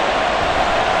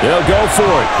 They'll go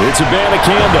for it. It's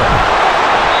Abanikanda.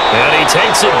 And he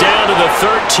takes it down to the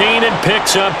 13 and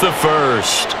picks up the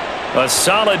 1st. A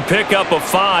solid pickup of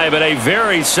 5 and a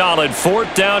very solid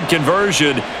 4th down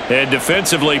conversion, and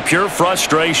defensively pure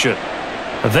frustration.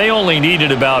 They only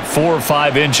needed about 4 or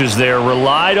 5 inches there,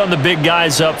 relied on the big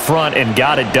guys up front, and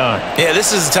got it done. Yeah,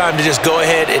 this is the time to just go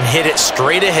ahead and hit it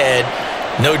straight ahead.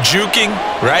 No juking,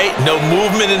 right? No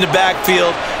movement in the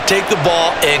backfield. Take the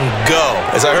ball and go.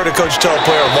 As I heard a coach tell a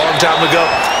player a long time ago,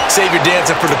 save your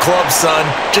dancing for the club, son.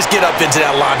 Just get up into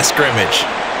that line of scrimmage.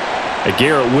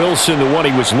 Garrett Wilson, the one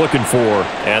he was looking for,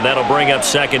 and that'll bring up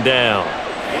 2nd down.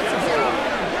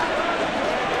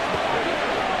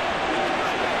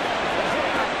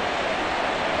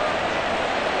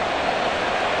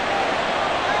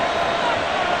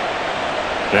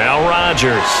 Now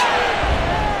Rodgers.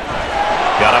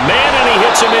 Got a man, and he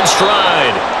hits him in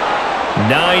stride.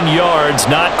 9 yards,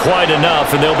 not quite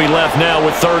enough, and they'll be left now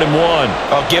with 3rd and 1.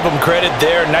 I'll give him credit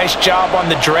there. Nice job on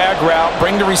the drag route.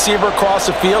 Bring the receiver across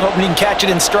the field, hoping he can catch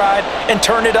it in stride and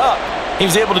turn it up. He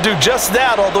was able to do just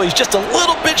that, although he's just a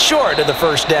little bit short of the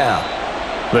 1st down.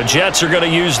 The Jets are going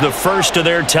to use the first of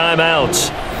their timeouts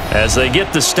as they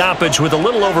get the stoppage with a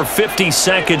little over 50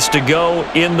 seconds to go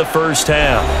in the 1st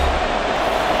half.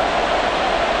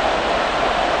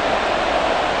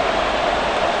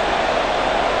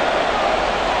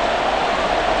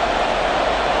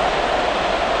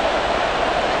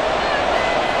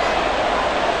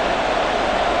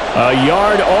 A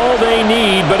yard, all they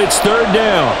need, but it's 3rd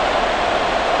down.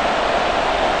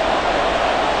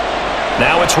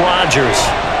 Now it's Rodgers.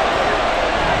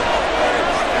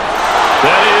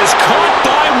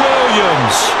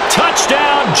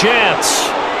 touchdown, Jets.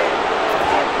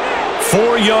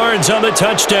 4 yards on the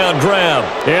touchdown grab.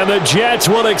 And the Jets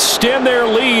will extend their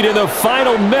lead in the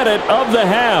final minute of the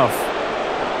half.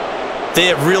 They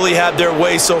have really had their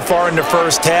way so far in the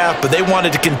first half, but they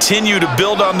wanted to continue to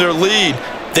build on their lead.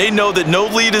 They know that no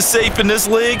lead is safe in this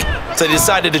league, so they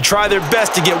decided to try their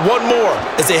best to get one more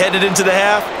as they headed into the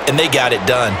half, and they got it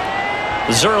done.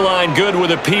 Zerline good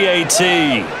with a PAT.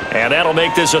 And that'll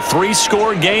make this a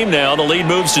 3-score game now. The lead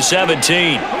moves to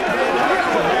 17.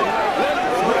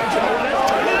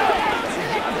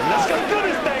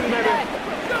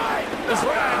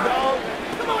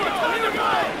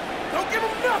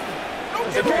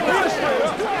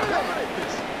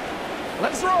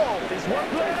 Let's roll.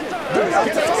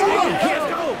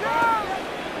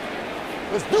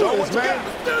 Let's do this, man.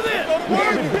 Let's do this. We're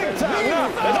going to be big time now.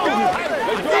 Let's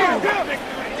go.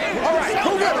 All right,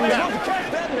 who got him now?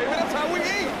 That's how we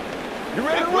eat. You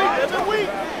ready to win? Every week.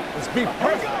 Let's be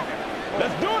perfect.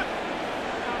 Let's do it.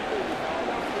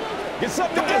 Get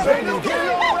something to baby.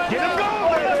 Get him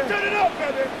going. Let's set it up,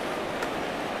 baby.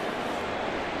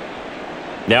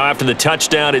 Now after the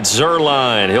touchdown, it's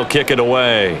Zerline. He'll kick it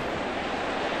away.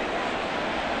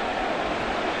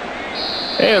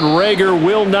 And Rager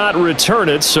will not return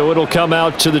it, so it'll come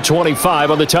out to the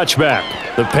 25 on the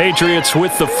touchback. The Patriots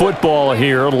with the football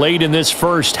here late in this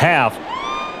first half.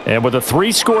 And with a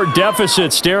 3-score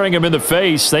deficit staring them in the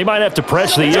face, they might have to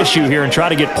press the issue here and try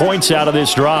to get points out of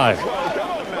this drive.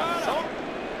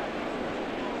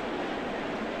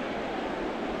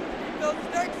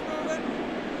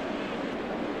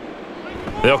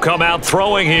 They'll come out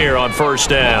throwing here on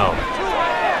first down.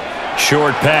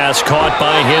 Short pass caught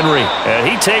by Henry. And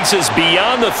he takes us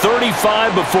beyond the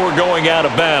 35 before going out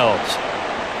of bounds.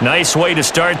 Nice way to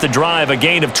start the drive, a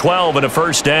gain of 12 and a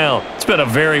first down. It's been a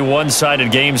very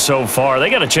one-sided game so far. They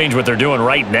got to change what they're doing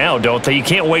right now, don't they? You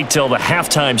can't wait till the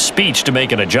halftime speech to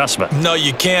make an adjustment. No,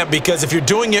 you can't, because if you're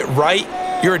doing it right,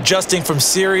 you're adjusting from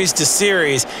series to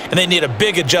series, and they need a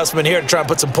big adjustment here to try and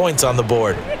put some points on the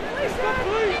board.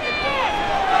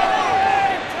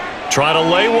 Trying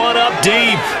to lay one up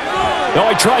deep. No,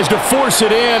 he tries to force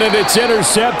it in, and it's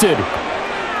intercepted.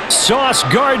 Sauce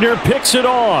Gardner picks it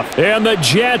off, and the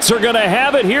Jets are going to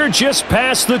have it here just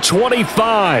past the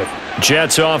 25.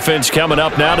 Jets offense coming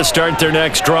up now to start their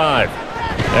next drive.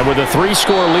 And with a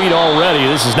 3-score lead already,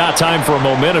 this is not time for a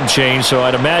momentum change, so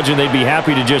I'd imagine they'd be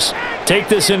happy to just take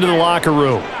this into the locker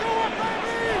room.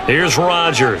 Here's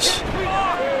Rodgers.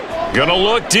 Gonna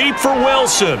look deep for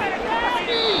Wilson.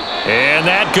 And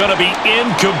that gonna be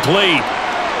incomplete.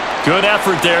 Good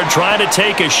effort there trying to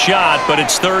take a shot, but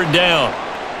it's third down.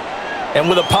 And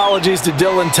with apologies to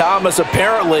Dylan Thomas,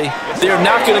 apparently they're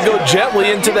not going to go gently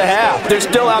into the half. They're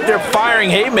still out there firing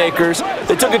haymakers.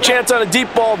 They took a chance on a deep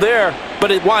ball there,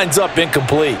 but it winds up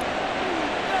incomplete.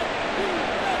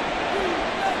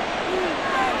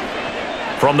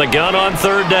 From the gun on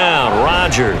third down,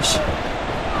 Rodgers.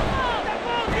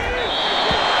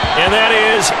 And that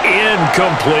is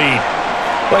incomplete.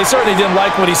 Well, he certainly didn't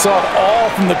like what he saw at all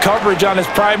from the coverage on his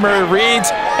primary reads,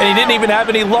 and he didn't even have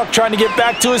any luck trying to get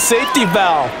back to his safety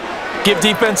valve. Give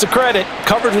defense a credit.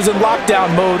 Coverage was in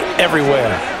lockdown mode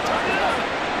everywhere.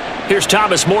 Here's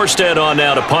Thomas Morstead on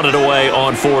now to punt it away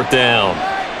on fourth down.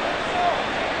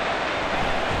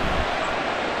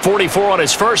 44 on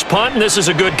his first punt, and this is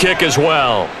a good kick as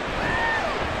well.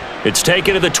 It's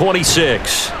taken to the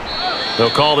 26. They'll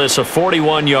call this a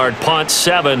 41-yard punt,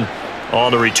 7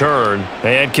 on the return.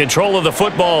 And control of the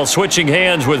football switching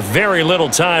hands with very little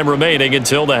time remaining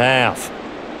until the half.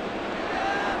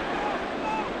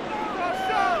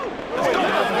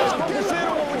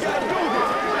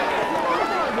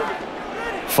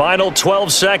 Final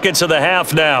 12 seconds of the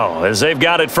half now as they've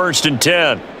got it first and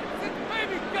 10.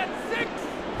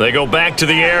 They go back to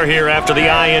the air here after the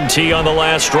INT on the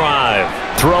last drive.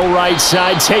 Throw right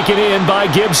side taken in by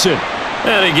Gibson.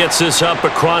 And he gets this up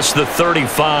across the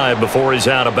 35 before he's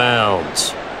out of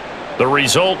bounds. The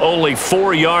result, only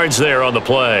 4 yards there on the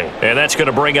play. And that's going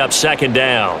to bring up second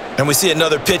down. And we see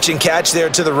another pitch and catch there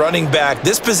to the running back.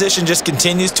 This position just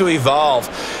continues to evolve.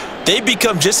 They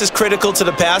become just as critical to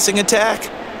the passing attack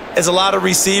as a lot of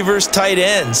receivers, tight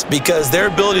ends, because their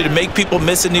ability to make people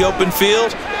miss in the open field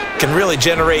can really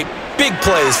generate big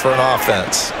plays for an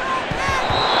offense.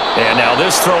 And now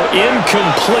this throw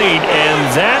incomplete,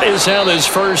 and that is how this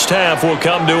first half will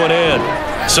come to an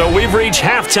end. So we've reached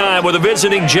halftime with the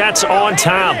visiting Jets on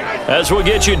top. As we'll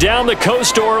get you down the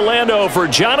coast to Orlando for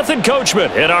Jonathan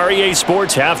Coachman at our EA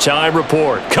Sports Halftime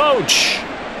Report. Coach.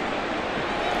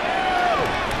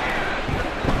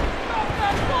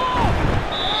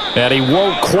 And he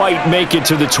won't quite make it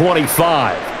to the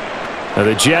 25. Now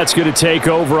the Jets going to take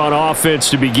over on offense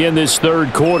to begin this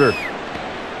third quarter.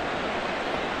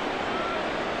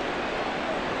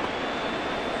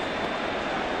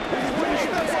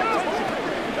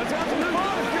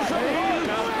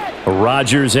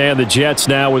 Rodgers and the Jets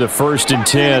now with a 1st and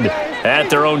 10 at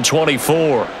their own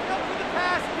 24.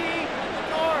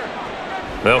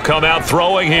 They'll come out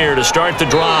throwing here to start the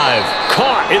drive.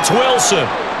 Caught. It's Wilson.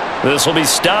 This will be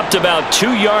stopped about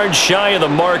 2 yards shy of the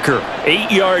marker.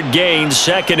 8-yard gain,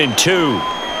 2nd and 2.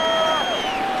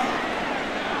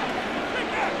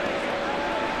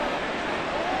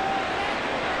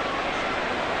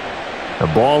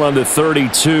 The ball on the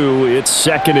 32. It's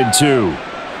 2nd and 2.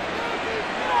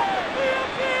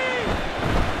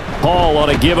 Hall ought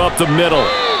to give up the middle.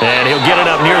 And he'll get it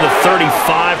up near the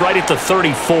 35, right at the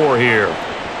 34 here.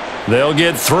 They'll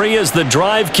get 3 as the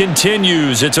drive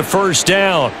continues. It's a 1st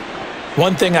down.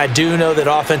 One thing I do know that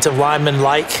offensive linemen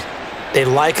like, they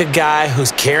like a guy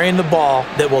who's carrying the ball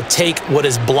that will take what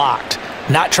is blocked.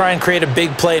 Not try and create a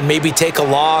big play and maybe take a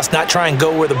loss, not try and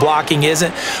go where the blocking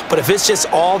isn't. But if it's just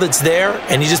all that's there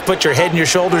and you just put your head and your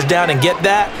shoulders down and get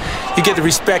that, you get the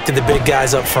respect of the big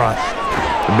guys up front.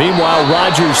 Meanwhile,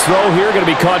 Rodgers' throw here going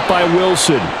to be caught by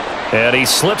Wilson. And he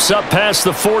slips up past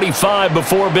the 45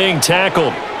 before being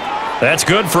tackled. That's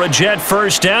good for a Jet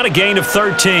 1st down, a gain of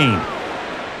 13.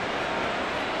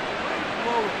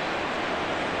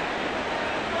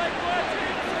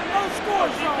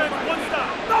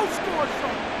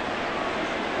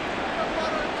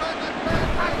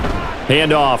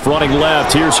 Handoff, running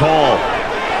left. Here's Hall.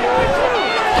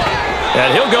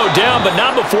 And he'll go down, but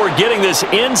not before getting this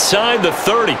inside the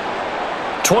 30.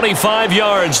 25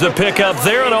 yards, the pickup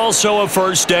there, and also a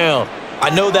 1st down. I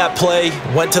know that play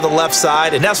went to the left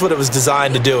side, and that's what it was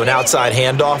designed to do, an outside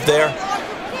handoff there.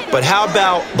 But how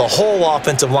about the whole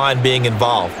offensive line being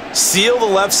involved? Seal the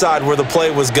left side where the play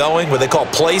was going, what they call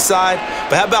play side,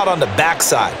 but how about on the back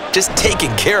side? Just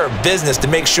taking care of business to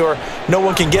make sure no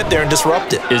one can get there and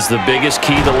disrupt it. Is the biggest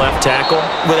key the left tackle?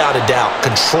 Without a doubt.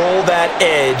 Control that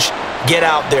edge. Get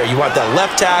out there. You want that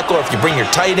left tackle, or if you bring your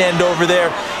tight end over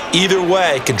there, either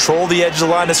way, control the edge of the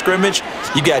line of scrimmage,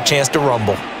 you got a chance to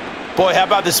rumble. Boy, how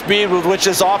about the speed with which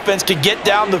this offense can get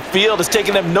down the field? It's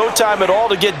taking them no time at all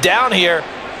to get down here,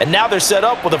 and now they're set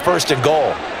up with a 1st and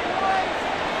goal.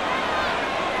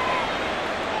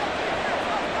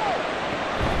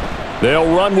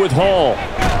 They'll run with Hall.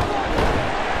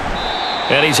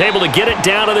 And he's able to get it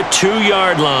down to the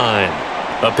 2-yard line.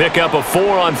 A pickup of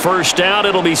 4 on 1st down.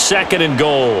 It'll be 2nd and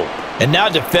goal. And now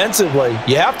defensively,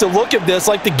 you have to look at this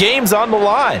like the game's on the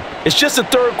line. It's just the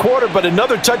 3rd quarter, but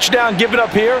another touchdown given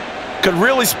up here could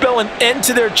really spell an end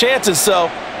to their chances, so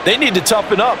they need to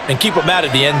toughen up and keep them out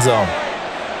of the end zone.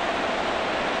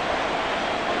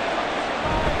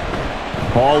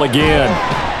 Hall again.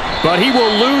 But he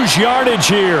will lose yardage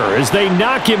here as they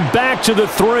knock him back to the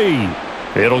 3.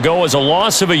 It'll go as a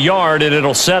loss of a yard, and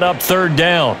it'll set up 3rd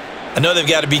down. I know they've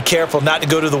got to be careful not to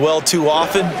go to the well too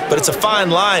often, but it's a fine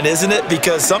line, isn't it?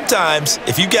 Because sometimes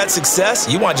if you got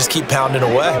success, you want to just keep pounding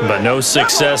away. But no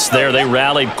success there. They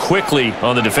rallied quickly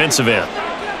on the defensive end.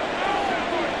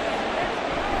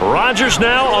 Rodgers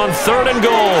now on 3rd and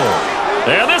goal.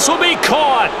 And this will be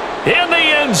caught in the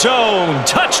end zone.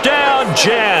 Touchdown,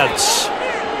 Jets.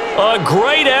 A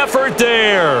great effort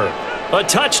there. A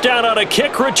touchdown on a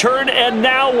kick return, and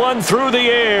now one through the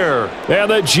air. And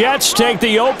the Jets take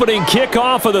the opening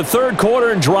kickoff of the 3rd quarter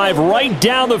and drive right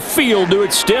down the field to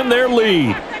extend their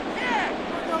lead.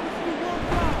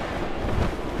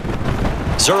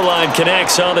 Zuerlein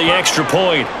connects on the extra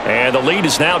point, and the lead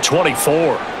is now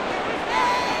 24.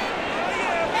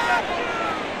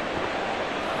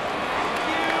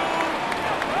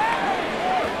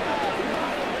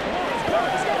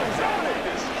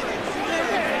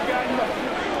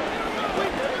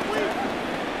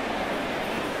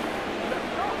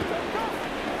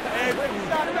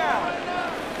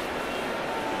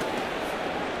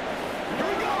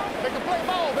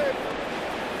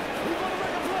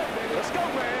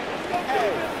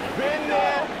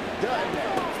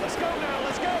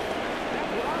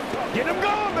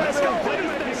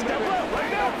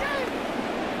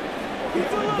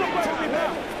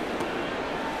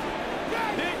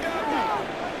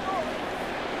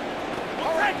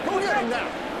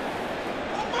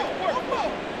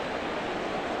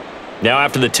 Now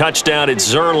after the touchdown,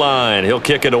 it's Zuerlein. He'll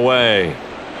kick it away.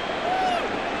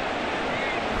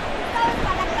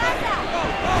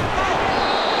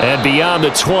 And beyond the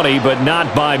 20, but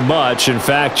not by much. In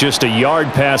fact, just a yard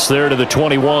pass there to the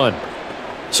 21.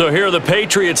 So here are the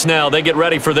Patriots now. They get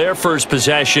ready for their first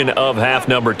possession of half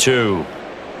number 2.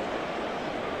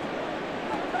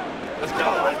 Let's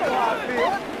go.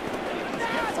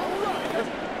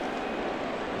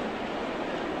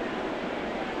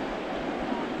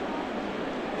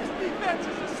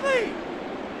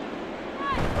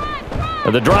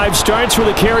 The drive starts with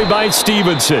a carry by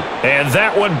Stevenson. And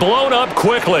that one blown up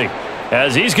quickly,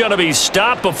 as he's going to be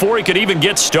stopped before he could even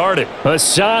get started.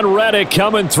 Hassan Reddick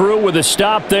coming through with a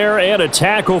stop there and a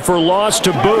tackle for loss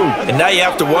to boot. And now you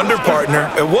have to wonder, partner,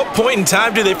 at what point in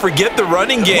time do they forget the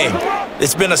running game?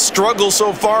 It's been a struggle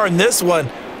so far in this one.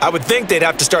 I would think they'd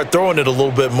have to start throwing it a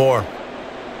little bit more.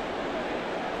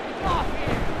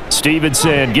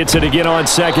 Stevenson gets it again on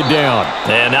second down.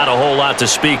 And not a whole lot to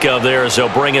speak of there, as they'll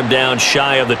bring him down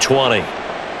shy of the 20.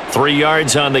 3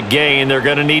 yards on the gain. They're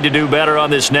going to need to do better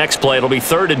on this next play. It'll be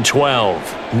 3rd and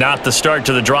 12. Not the start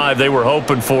to the drive they were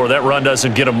hoping for. That run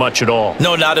doesn't get them much at all.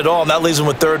 No, not at all. And that leaves them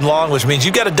with 3rd and long, which means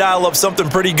you got to dial up something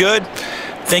pretty good.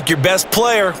 Think your best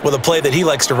player with a play that he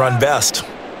likes to run best.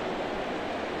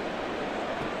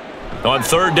 On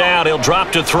 3rd down, he'll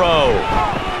drop to throw.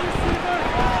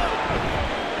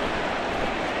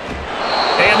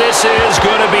 And this is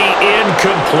going to be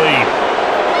incomplete.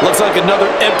 Looks like another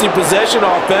empty possession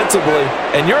offensively.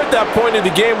 And you're at that point in the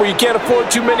game where you can't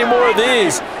afford too many more of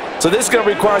these. So this is going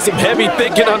to require some heavy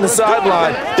thinking on the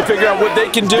sideline to figure out what they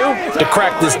can do to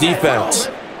crack this defense.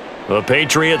 The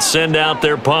Patriots send out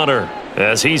their punter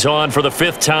as he's on for the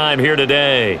 5th time here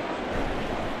today.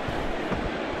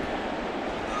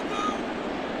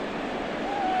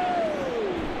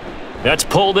 That's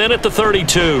pulled in at the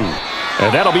 32.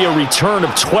 And that'll be a return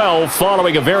of 12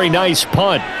 following a very nice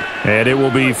punt. And it will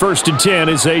be 1st and 10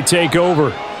 as they take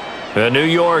over. And New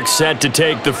York set to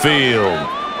take the field.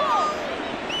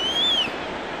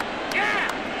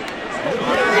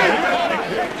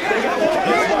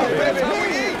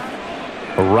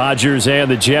 Rodgers and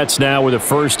the Jets now with a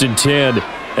 1st and 10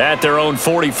 at their own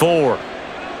 44.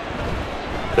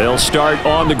 They'll start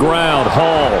on the ground.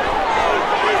 Hall.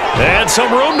 And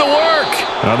some room to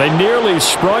work. They nearly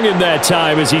sprung him that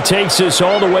time as he takes this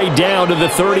all the way down to the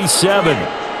 37.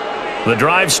 The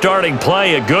drive starting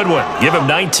play, a good one. Give him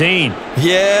 19.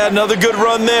 Yeah, another good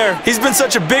run there. He's been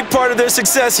such a big part of their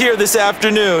success here this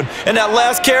afternoon. And that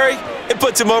last carry, it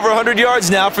puts him over 100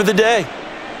 yards now for the day.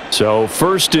 So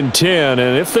 1st and 10,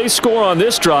 and if they score on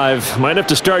this drive, might have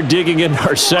to start digging in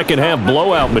our second half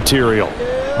blowout material.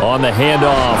 On the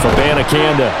handoff,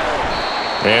 Abanikanda.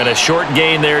 And a short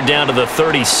gain there down to the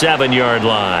 37-yard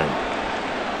line.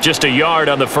 Just a yard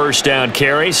on the 1st down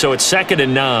carry, so it's 2nd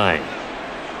and 9.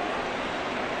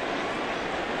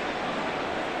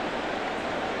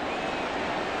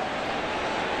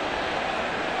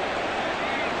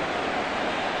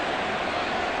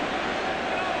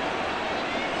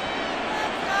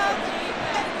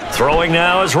 Throwing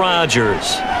now is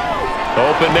Rodgers.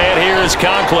 Open man here is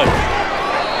Conklin.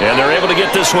 And they're able to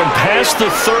get this one past the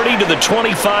 30 to the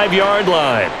 25-yard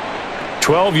line.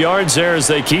 12 yards there as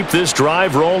they keep this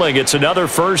drive rolling. It's another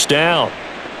 1st down.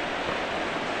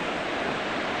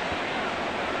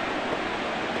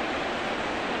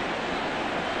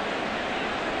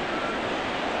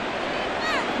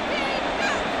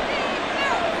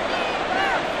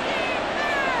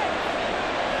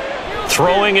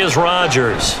 Throwing is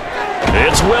Rodgers.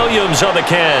 It's Williams on the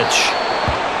catch.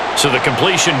 So the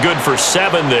completion good for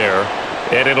 7 there,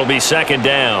 and it'll be 2nd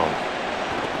down.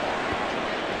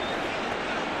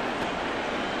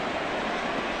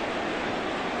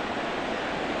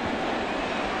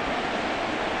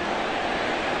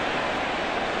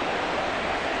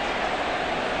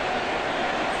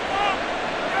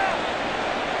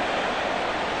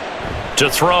 To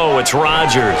throw, it's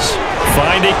Rodgers.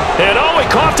 Finding, and he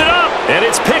coughed it up. And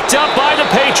it's picked up by the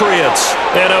Patriots.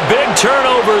 And a big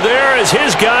turnover there as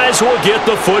his guys will get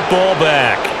the football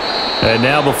back. And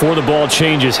now before the ball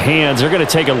changes hands, they're going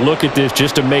to take a look at this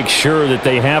just to make sure that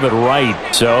they have it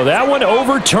right. So that one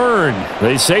overturned.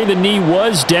 They say the knee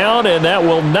was down, and that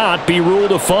will not be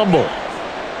ruled a fumble.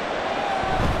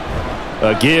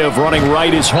 A give running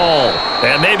right is Hall.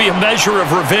 And maybe a measure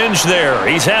of revenge there.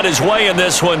 He's had his way in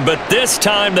this one, but this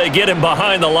time they get him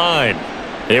behind the line.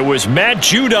 It was Matt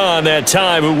Judon that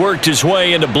time who worked his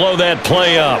way in to blow that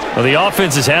play up. Well, the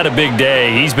offense has had a big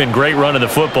day. He's been great running the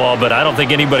football, but I don't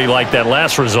think anybody liked that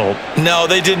last result. No,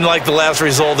 they didn't like the last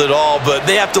result at all, but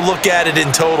they have to look at it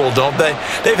in total, don't they?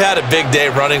 They've had a big day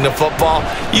running the football.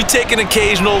 You take an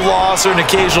occasional loss or an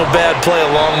occasional bad play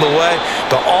along the way,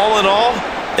 but all in all,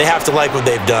 they have to like what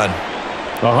they've done.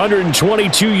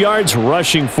 122 yards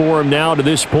rushing for him now to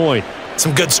this point.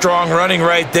 Some good, strong running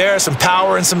right there. Some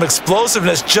power and some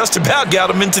explosiveness just about got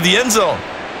him into the end zone.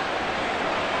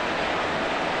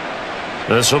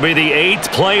 This will be the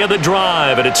 8th play of the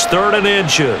drive, and it's 3rd and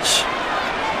inches.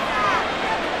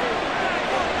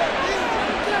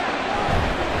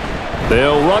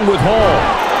 They'll run with Hall.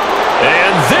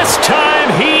 And this time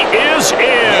he is in.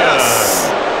 Yes.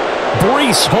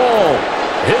 Breece Hall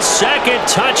His second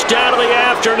touchdown of the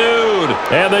afternoon.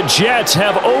 And the Jets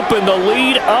have opened the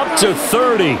lead up to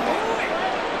 30.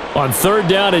 On third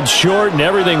down and short and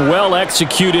everything well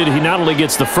executed, he not only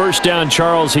gets the first down,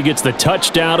 Charles, he gets the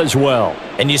touchdown as well.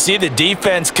 And you see the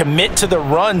defense commit to the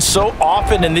run so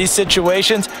often in these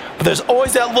situations, but there's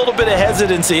always that little bit of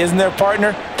hesitancy, isn't there,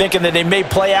 partner? Thinking that they may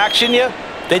play action you.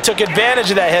 They took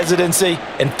advantage of that hesitancy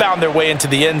and found their way into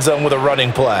the end zone with a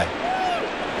running play.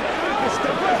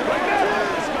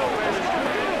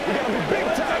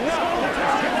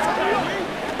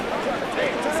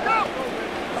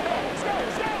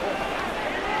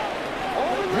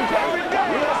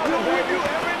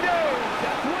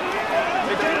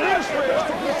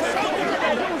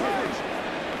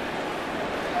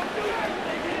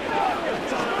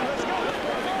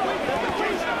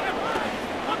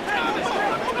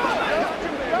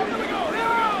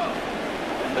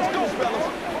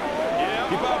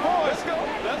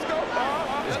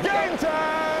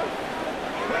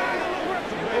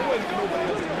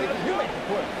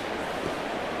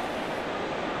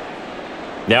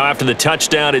 Now after the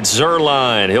touchdown, it's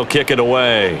Zerline. He'll kick it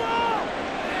away.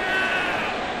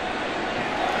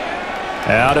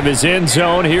 Out of his end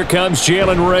zone, here comes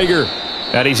Jalen Reagor.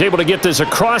 And he's able to get this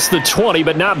across the 20,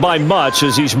 but not by much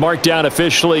as he's marked down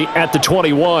officially at the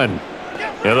 21.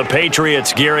 And the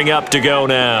Patriots gearing up to go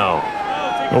now.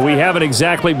 Well, we haven't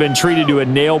exactly been treated to a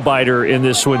nail-biter in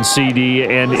this one, CD,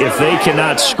 and if they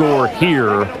cannot score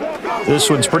here, this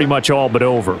one's pretty much all but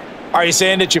over. Are you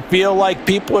saying that you feel like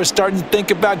people are starting to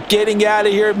think about getting out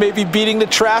of here, maybe beating the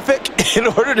traffic in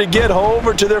order to get home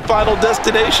or to their final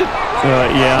destination?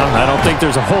 Yeah, I don't think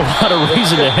there's a whole lot of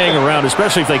reason to hang around,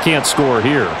 especially if they can't score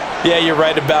here. Yeah, you're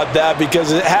right about that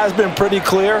because it has been pretty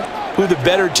clear who the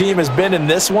better team has been in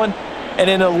this one. And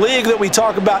in a league that we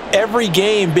talk about every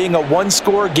game being a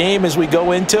one-score game as we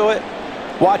go into it,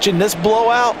 watching this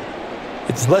blowout,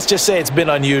 let's just say it's been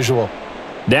unusual.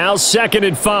 Now 2nd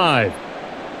and 5.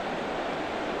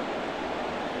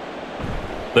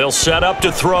 They'll set up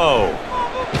to throw.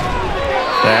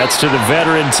 That's to the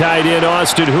veteran tight end,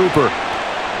 Austin Hooper.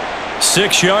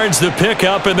 6 yards the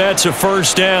pickup, and that's a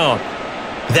first down.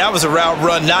 That was a route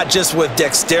run not just with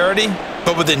dexterity,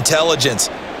 but with intelligence.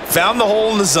 Found the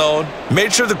hole in the zone,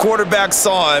 made sure the quarterback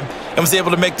saw him, and was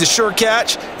able to make the sure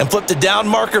catch and flip the down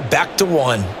marker back to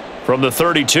 1. From the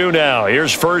 32 now,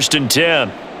 here's 1st and 10.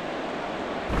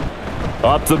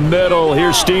 Up the middle,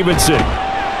 here's Stevenson.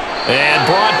 And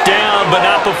brought down, but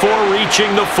not before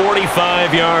reaching the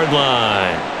 45-yard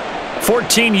line.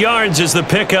 14 yards is the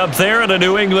pickup there and a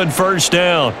New England first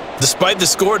down. Despite the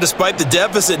score, despite the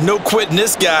deficit, no quitting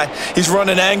this guy. He's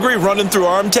running angry, running through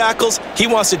arm tackles. He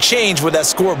wants to change what that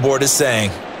scoreboard is saying.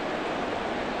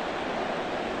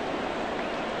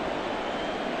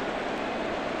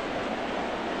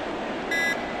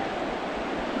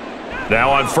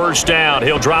 Now on first down,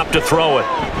 he'll drop to throw it.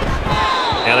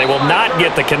 And they will not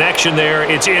get the connection there.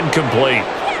 It's incomplete.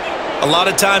 A lot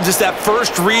of times it's that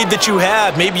first read that you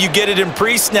have. Maybe you get it in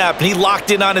pre-snap and he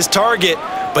locked in on his target,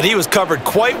 but he was covered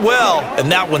quite well,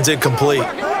 and that one's incomplete.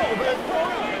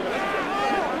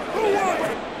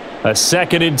 A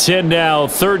 2nd and 10 now.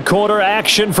 Third quarter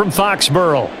action from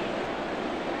Foxborough.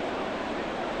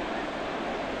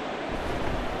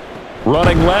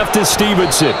 Running left is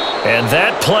Stevenson. And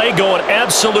that play going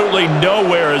absolutely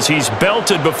nowhere as he's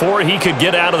belted before he could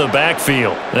get out of the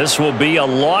backfield. This will be a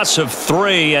loss of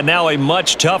 3 and now a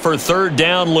much tougher third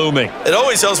down looming. It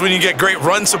always helps when you get great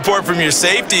run support from your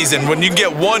safeties, and when you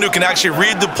get one who can actually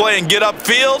read the play and get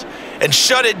upfield and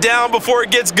shut it down before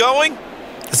it gets going,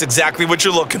 that's exactly what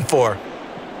you're looking for.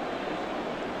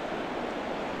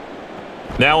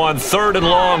 Now on 3rd and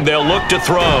long, they'll look to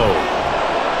throw.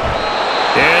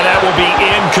 And that will be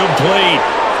incomplete.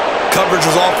 Coverage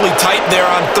was awfully tight there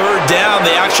on 3rd down.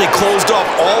 They actually closed off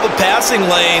all the passing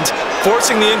lanes,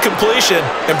 forcing the incompletion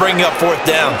and bringing up 4th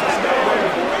down.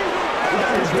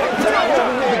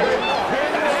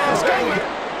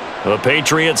 The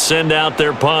Patriots send out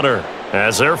their punter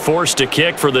as they're forced to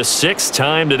kick for the 6th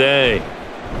time today.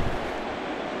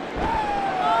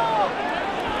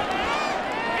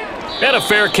 And a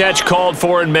fair catch called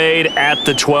for and made at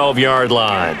the 12-yard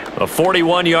line. A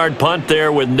 41-yard punt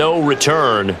there with no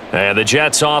return. And the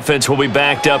Jets offense will be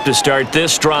backed up to start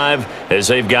this drive as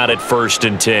they've got it 1st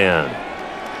and 10.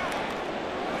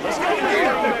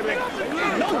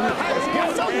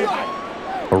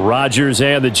 Rodgers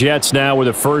and the Jets now with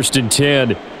a 1st and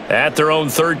 10. At their own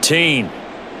 13.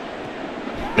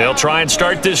 They'll try and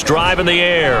start this drive in the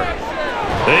air.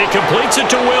 He completes it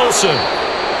to Wilson.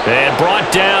 And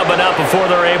brought down, but not before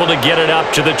they're able to get it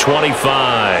up to the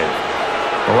 25.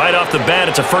 Right off the bat,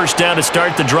 it's a first down to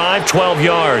start the drive, 12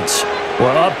 yards.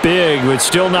 Well, up big, but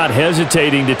still not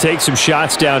hesitating to take some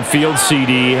shots downfield,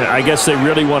 CD. I guess they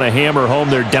really want to hammer home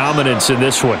their dominance in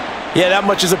this one. Yeah, that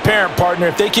much is apparent, partner.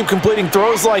 If they keep completing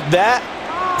throws like that,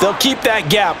 they'll keep that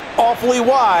gap awfully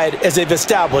wide as they've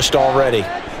established already.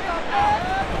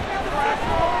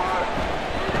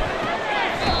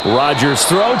 Rodgers'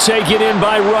 throw taken in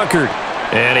by Ruckert.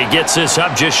 And he gets this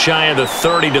up just shy of the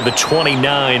 30 to the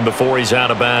 29 before he's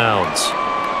out of bounds.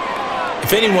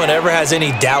 If anyone ever has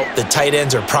any doubt that tight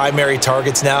ends are primary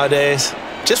targets nowadays,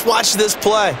 just watch this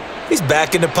play. He's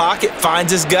back in the pocket,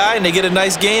 finds his guy, and they get a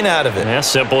nice gain out of it. Yeah,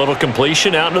 simple little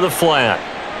completion out into the flat.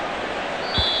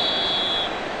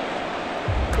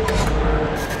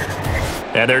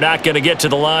 And they're not going to get to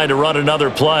the line to run another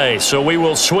play, so we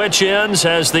will switch ends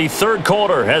as the third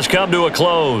quarter has come to a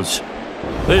close.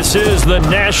 This is the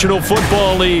National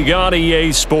Football League on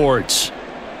EA Sports.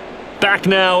 Back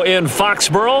now in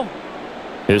Foxborough.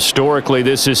 Historically,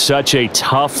 this is such a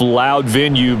tough, loud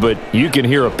venue, but you can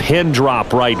hear a pin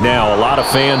drop right now. A lot of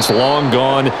fans long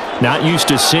gone, not used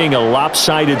to seeing a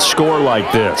lopsided score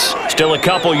like this. Still a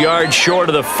couple yards short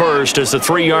of the first as the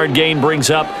 3-yard gain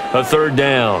brings up a third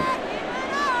down.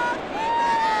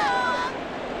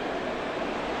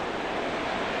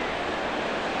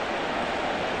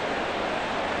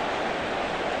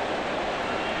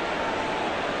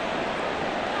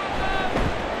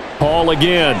 Hall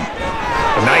again.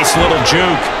 A nice little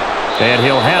juke. And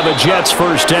he'll have a Jets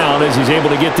first down as he's able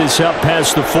to get this up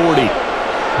past the 40.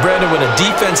 Brandon, when a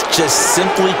defense just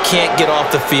simply can't get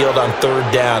off the field on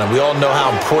third down, and we all know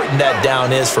how important that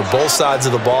down is for both sides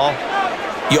of the ball,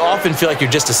 you often feel like you're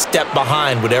just a step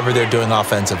behind whatever they're doing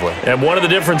offensively. And one of the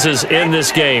differences in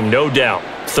this game, no doubt,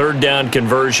 third down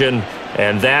conversion,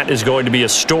 and that is going to be a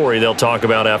story they'll talk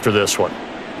about after this one.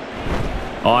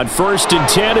 On 1st and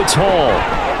 10, it's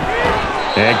Hall.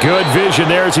 And good vision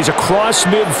there as he's across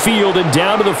midfield and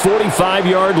down to the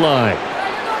 45-yard line.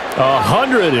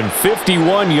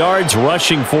 151 yards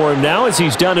rushing for him now as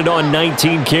he's done it on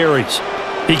 19 carries.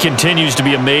 He continues to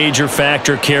be a major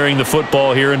factor carrying the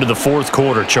football here into the fourth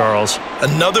quarter, Charles.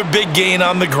 Another big gain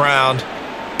on the ground.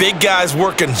 Big guys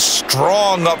working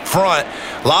strong up front.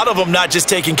 A lot of them not just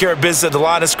taking care of business at the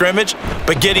line of scrimmage,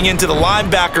 but getting into the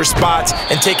linebacker spots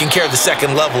and taking care of the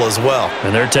second level as well.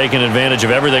 And they're taking advantage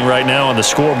of everything right now on the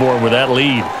scoreboard with that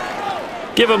lead.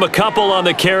 Give him a couple on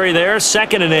the carry there,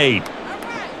 2nd and 8.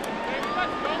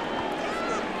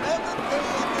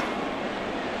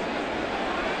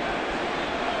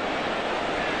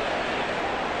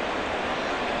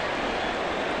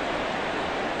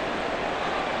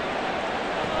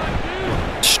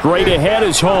 Straight ahead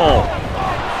is Hall.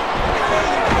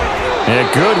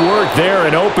 And good work there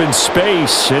in open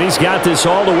space. And he's got this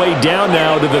all the way down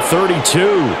now to the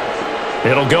 32.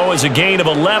 It'll go as a gain of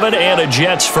 11 and a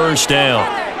Jets first down.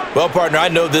 Well, partner, I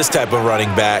know this type of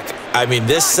running back. I mean,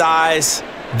 this size,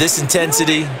 this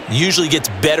intensity usually gets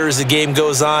better as the game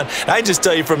goes on. And I can just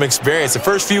tell you from experience, the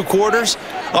first few quarters,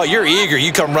 oh, you're eager.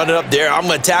 You come running up there, I'm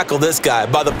going to tackle this guy.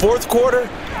 By the fourth quarter,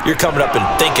 you're coming up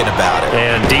and thinking about it.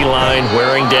 And D-line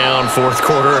wearing down fourth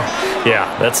quarter. Yeah,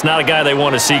 that's not a guy they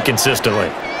want to see consistently.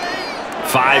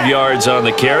 5 yards on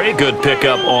the carry. Good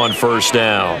pickup on first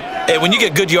down. And when you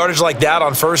get good yardage like that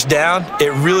on first down,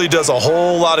 it really does a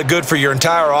whole lot of good for your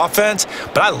entire offense.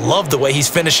 But I love the way he's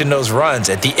finishing those runs.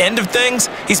 At the end of things,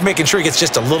 he's making sure he gets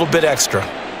just a little bit extra.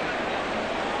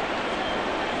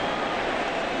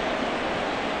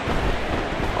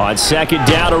 On 2nd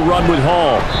down, a run with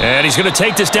Hall. And he's going to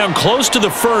take this down close to the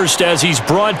first as he's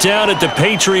brought down at the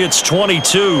Patriots'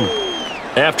 22.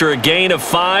 After a gain of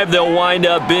 5, they'll wind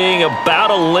up being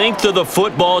about a length of the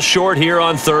football short here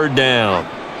on third down.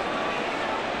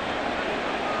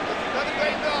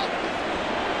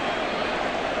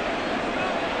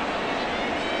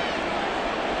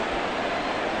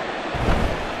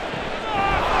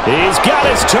 He's got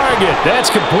his target. That's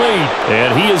complete.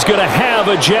 And he is going to have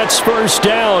a Jets first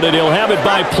down, and he'll have it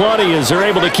by plenty as they're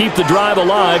able to keep the drive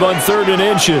alive on 3rd and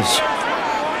inches.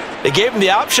 They gave him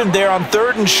the option there on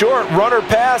 3rd and short, run or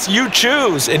pass, you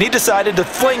choose. And he decided to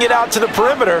fling it out to the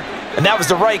perimeter, and that was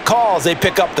the right call as they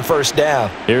pick up the first down.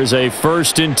 Here's a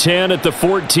 1st and 10 at the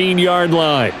 14-yard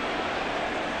line.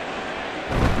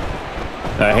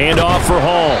 A handoff for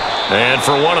Hall. And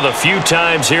for one of the few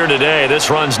times here today,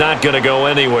 this run's not going to go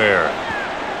anywhere.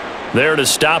 There to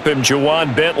stop him,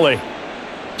 Juwan Bentley.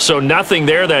 So nothing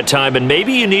there that time, and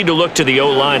maybe you need to look to the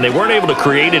O-line. They weren't able to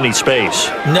create any space.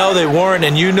 No, they weren't,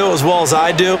 and you know as well as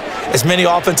I do, as many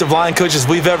offensive line coaches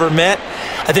we've ever met,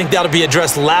 I think that'll be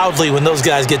addressed loudly when those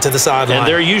guys get to the sideline. And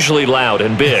they're usually loud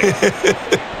and big.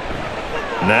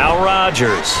 Now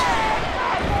Rodgers.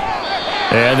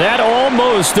 And that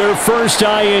almost their first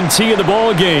INT of the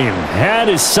ball game. Had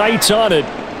his sights on it,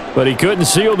 but he couldn't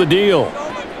seal the deal.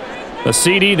 A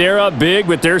CD, they're up big,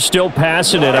 but they're still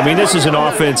passing it. I mean, this is an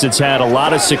offense that's had a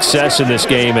lot of success in this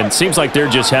game, and it seems like they're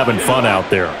just having fun out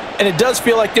there. And it does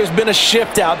feel like there's been a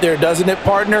shift out there, doesn't it,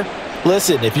 partner?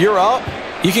 Listen, if you're up,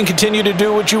 you can continue to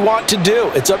do what you want to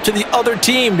do. It's up to the other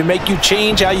team to make you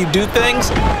change how you do things.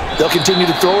 They'll continue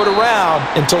to throw it around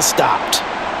until stopped.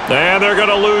 And they're going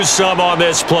to lose some on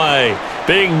this play.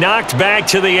 Being knocked back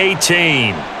to the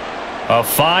 18. A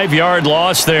 5-yard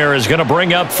loss there is going to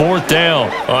bring up 4th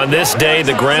down. On this day,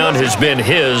 the ground has been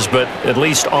his, but at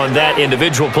least on that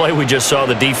individual play, we just saw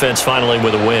the defense finally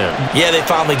with a win. Yeah, they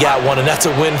finally got one, and that's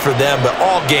a win for them, but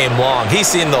all game long, he's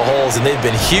seen the holes, and they've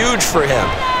been huge for him.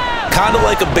 Kind of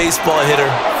like a baseball hitter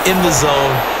in the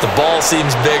zone. The ball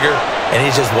seems bigger, and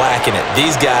he's just whacking it.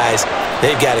 These guys,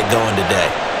 they've got it going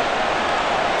today.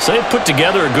 So they've put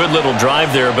together a good little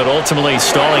drive there, but ultimately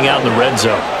stalling out in the red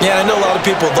zone. Yeah, I know a lot of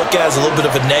people look at it as a little bit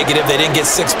of a negative. They didn't get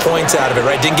 6 points out of it,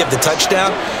 right? Didn't get the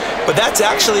touchdown. But that's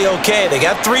actually okay. They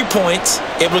got 3 points,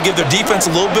 able to give their defense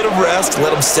a little bit of rest, let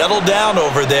them settle down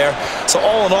over there. So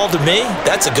all in all, to me,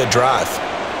 that's a good drive.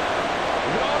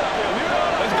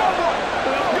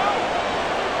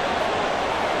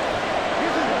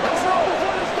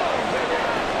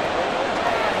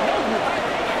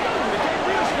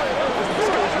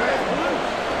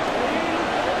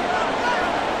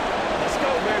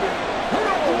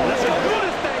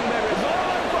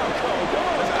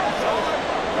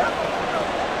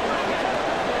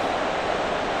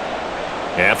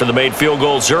 After the made field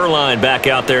goal, Zerline back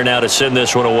out there now to send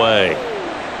this one away.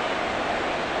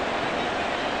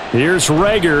 Here's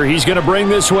Rager. He's going to bring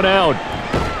this one out.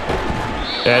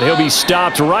 And he'll be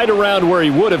stopped right around where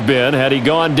he would have been had he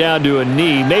gone down to a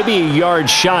knee, maybe a yard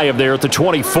shy of there at the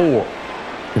 24.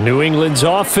 New England's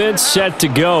offense set to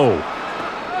go.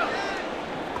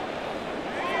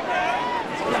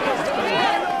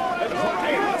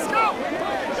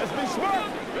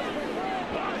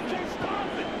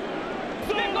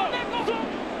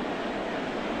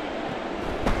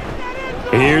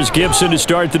 Here's Gibson to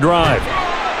start the drive.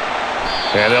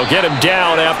 And they'll get him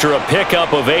down after a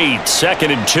pickup of 8, 2nd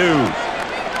and 2.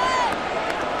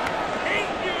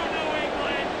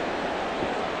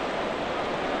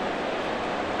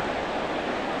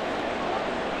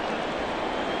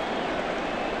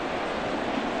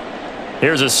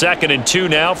 Here's a 2nd and 2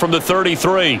 now from the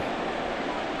 33.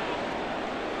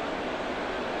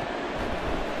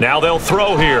 Now they'll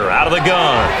throw here out of the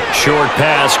gun. Short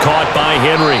pass caught by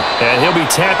Henry. And he'll be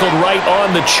tackled right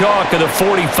on the chalk of the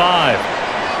 45.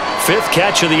 5th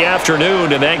catch of the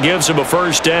afternoon, and that gives him a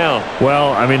first down.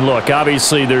 Well, I mean, look,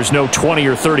 obviously there's no 20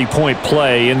 or 30-point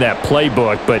play in that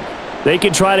playbook, but they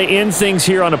can try to end things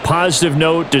here on a positive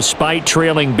note despite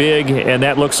trailing big, and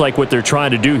that looks like what they're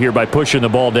trying to do here by pushing the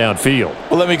ball downfield.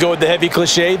 Well, let me go with the heavy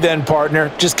cliche then,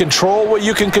 partner. Just control what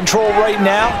you can control right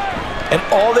now, and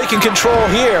all they can control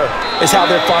here is how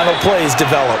their final plays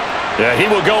develop. Yeah, he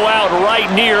will go out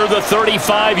right near the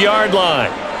 35-yard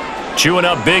line. Chewing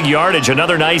up big yardage.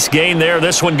 Another nice gain there.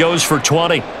 This one goes for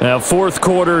 20. Now, 4th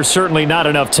quarter, certainly not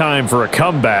enough time for a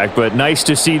comeback, but nice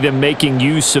to see them making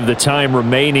use of the time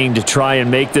remaining to try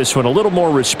and make this one a little more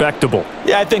respectable.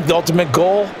 Yeah, I think the ultimate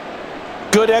goal,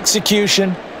 good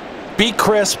execution, be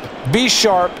crisp, be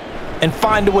sharp, and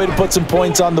find a way to put some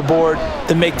points on the board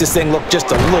to make this thing look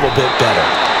just a little bit better.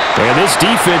 And this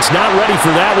defense not ready for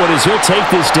that one as he'll take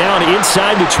this down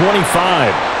inside the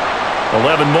 25.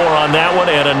 11 more on that one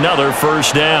and another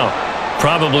first down.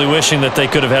 Probably wishing that they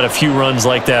could have had a few runs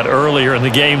like that earlier in the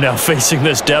game, now facing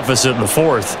this deficit in the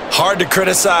 4th. Hard to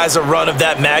criticize a run of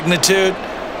that magnitude,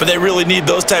 but they really need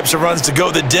those types of runs to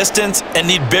go the distance and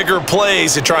need bigger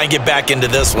plays to try and get back into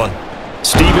this one.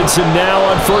 Stevenson now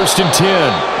on 1st and 10.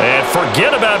 And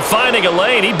forget about finding a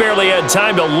lane. He barely had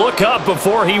time to look up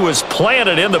before he was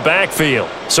planted in the backfield.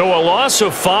 So a loss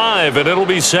of 5, and it'll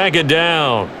be 2nd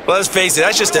down. Well, let's face it,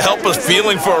 that's just a helpless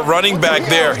feeling for a running back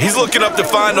there. He's looking up to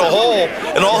find a hole,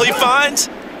 and all he finds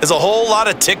is a whole lot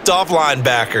of ticked-off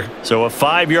linebacker. So a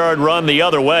 5-yard run the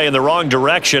other way in the wrong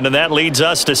direction, and that leads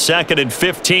us to 2nd and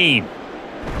 15.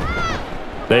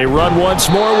 They run once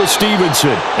more with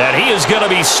Stevenson. And he is going to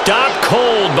be stopped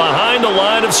cold behind the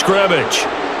line of scrimmage.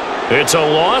 It's a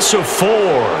loss of 4.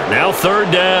 Now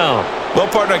 3rd down. Well,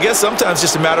 partner, I guess sometimes it's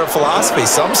just a matter of philosophy.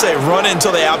 Some say run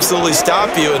until they absolutely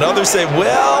stop you, and others say,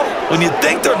 well, when you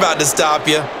think they're about to stop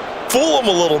you, fool them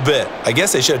a little bit. I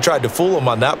guess they should have tried to fool them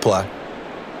on that play.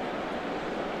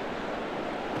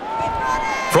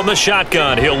 From the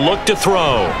shotgun, he'll look to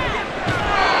throw.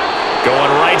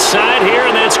 Going right inside here,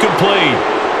 and that's complete.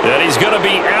 And he's going to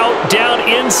be out down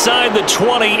inside the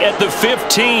 20 at the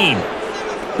 15.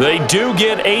 They do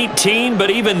get 18,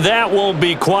 but even that won't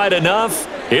be quite enough.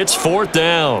 It's 4th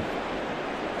down.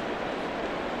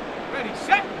 Ready,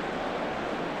 set.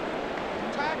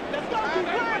 Let's go.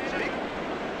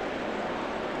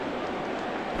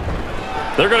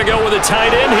 They're going to go with a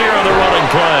tight end here on the running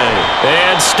play.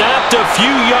 And stopped a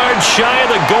few yards shy of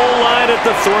the goal line at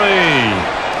the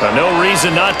 3. No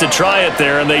reason not to try it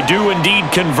there, and they do indeed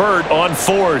convert on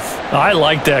 4th. I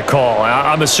like that call.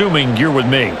 I'm assuming you're with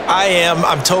me. I am.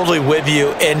 I'm totally with you.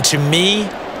 And to me,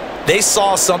 they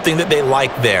saw something that they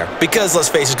liked there. Because, let's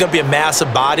face it, it's going to be a mass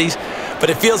of bodies.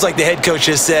 But it feels like the head coach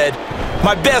has said,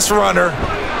 my best runner.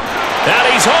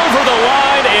 And he's over the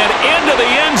line and into the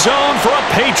end zone for a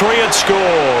Patriots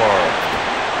score.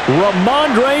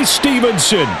 Ramondre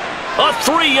Stevenson. A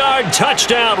 3-yard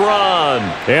touchdown run.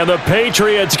 And the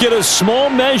Patriots get a small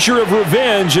measure of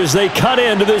revenge as they cut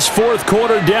into this 4th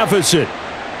quarter deficit.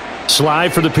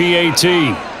 Slide for the PAT.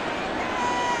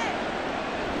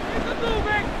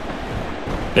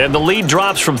 And the lead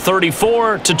drops from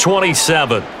 34 to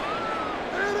 27.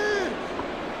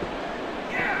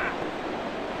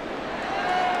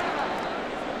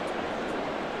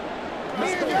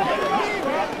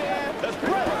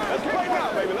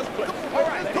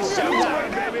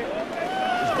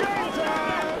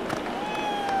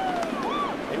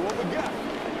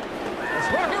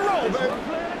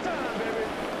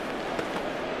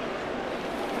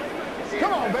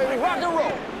 Come on, baby, rock and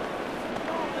roll.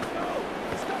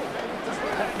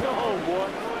 Go home, boy.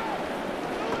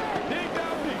 Dig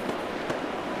down deep.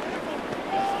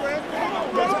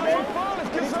 Let's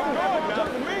get something going. Talk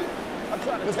to me.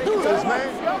 Let's do this, man.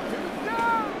 All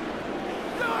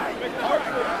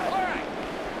right.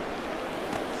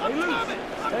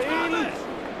 Stay loose.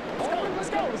 Let's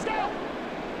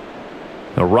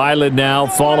go. Ryland now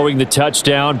following the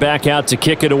touchdown, back out to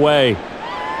kick it away.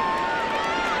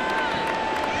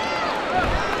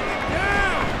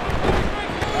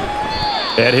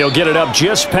 And he'll get it up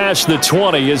just past the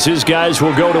 20 as his guys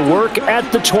will go to work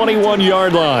at the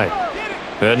 21-yard line.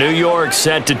 And New York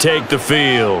set to take the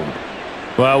field.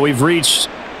 Well, we've reached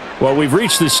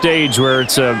the stage where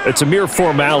it's a mere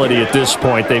formality at this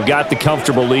point. They've got the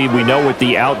comfortable lead. We know what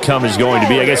the outcome is going to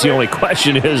be. I guess the only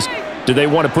question is, do they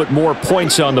want to put more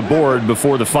points on the board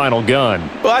before the final gun?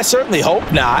 Well, I certainly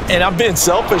hope not, and I'm being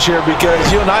selfish here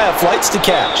because you and I have flights to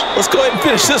catch. Let's go ahead and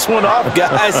finish this one off,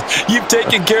 guys. You've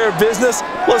taken care of business.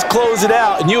 Let's close it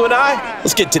out. And you and I,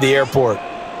 let's get to the airport.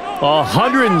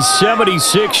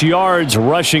 176 yards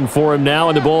rushing for him now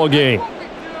in the ball game.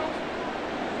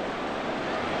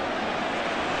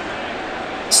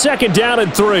 2nd down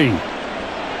and 3.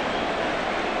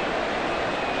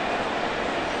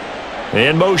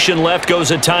 In motion left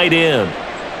goes a tight end.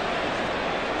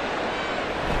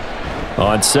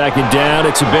 On 2nd down,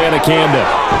 it's Abanikanda.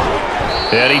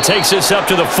 And he takes this up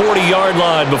to the 40-yard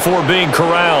line before being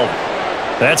corralled.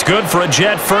 That's good for a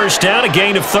Jet 1st down, a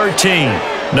gain of 13.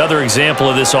 Another example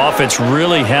of this offense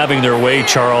really having their way,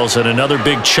 Charles, and another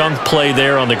big chunk play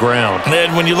there on the ground.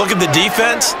 And when you look at the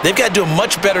defense, they've got to do a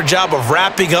much better job of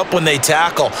wrapping up when they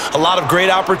tackle. A lot of great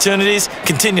opportunities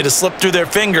continue to slip through their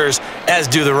fingers, as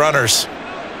do the runners.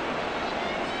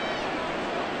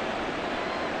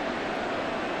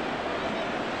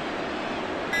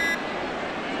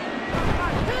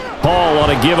 Paul on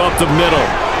a give up the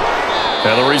middle.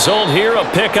 And the result here, a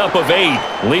pickup of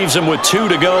 8. Leaves them with 2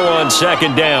 to go on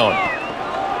 2nd down.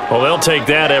 Well, they'll take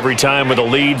that every time with a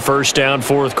lead. 1st down,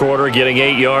 4th quarter, getting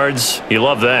 8 yards. You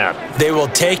love that. They will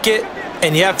take it,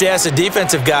 and you have to ask the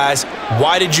defensive guys,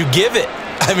 why did you give it?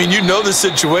 I mean, you know the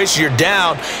situation. You're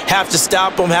down, have to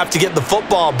stop them, have to get the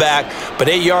football back, but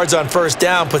 8 yards on 1st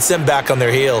down puts them back on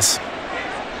their heels.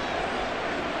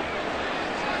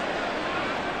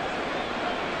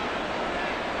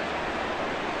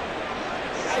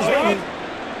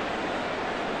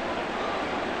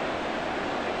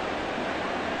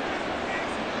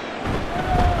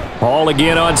 Paul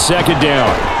again on 2nd down.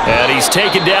 And he's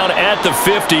taken down at the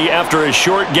 50 after a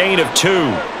short gain of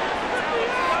 2.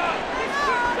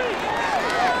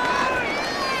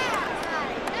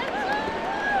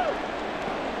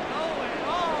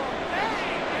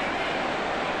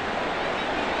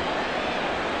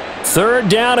 Third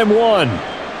down and 1.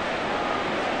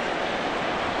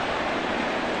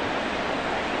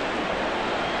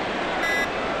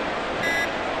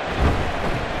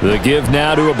 The give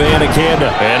now to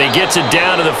Abanikanda. And he gets it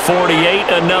down to the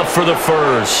 48, enough for the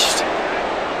 1st.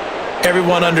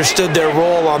 Everyone understood their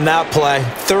role on that play.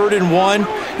 3rd and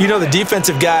 1, you know the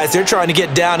defensive guys, they're trying to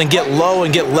get down and get low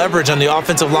and get leverage on the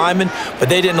offensive lineman, but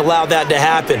they didn't allow that to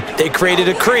happen. They created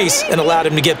a crease and allowed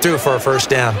him to get through for a first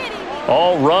down.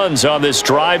 All runs on this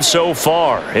drive so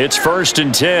far. It's 1st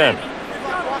and 10.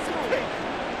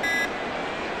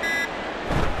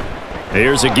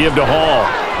 Here's a give to Hall.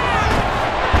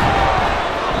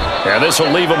 And this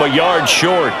will leave him a yard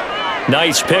short.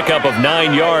 Nice pickup of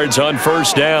 9 yards on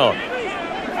first down.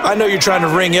 I know you're trying to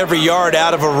wring every yard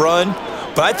out of a run,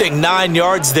 but I think 9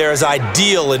 yards there is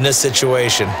ideal in this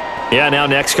situation. Yeah, now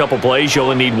next couple plays, you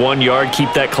only need 1 yard.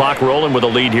 Keep that clock rolling with a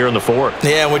lead here in the 4th.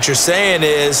 Yeah, and what you're saying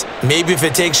is maybe if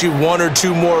it takes you 1 or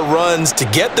 2 more runs to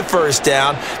get the first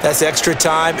down, that's extra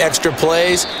time, extra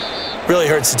plays. Really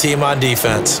hurts the team on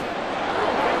defense.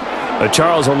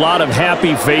 Charles, a lot of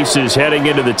happy faces heading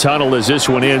into the tunnel as this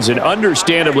one ends, and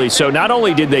understandably so. Not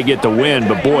only did they get the win,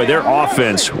 but, boy, their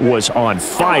offense was on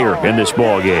fire in this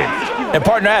ball game. And,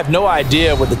 partner, I have no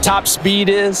idea what the top speed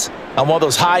is on one of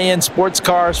those high-end sports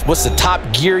cars. What's the top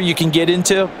gear you can get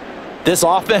into? This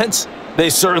offense,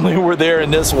 they certainly were there in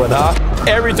this one, huh?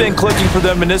 Everything clicking for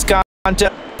them in this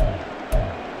contest.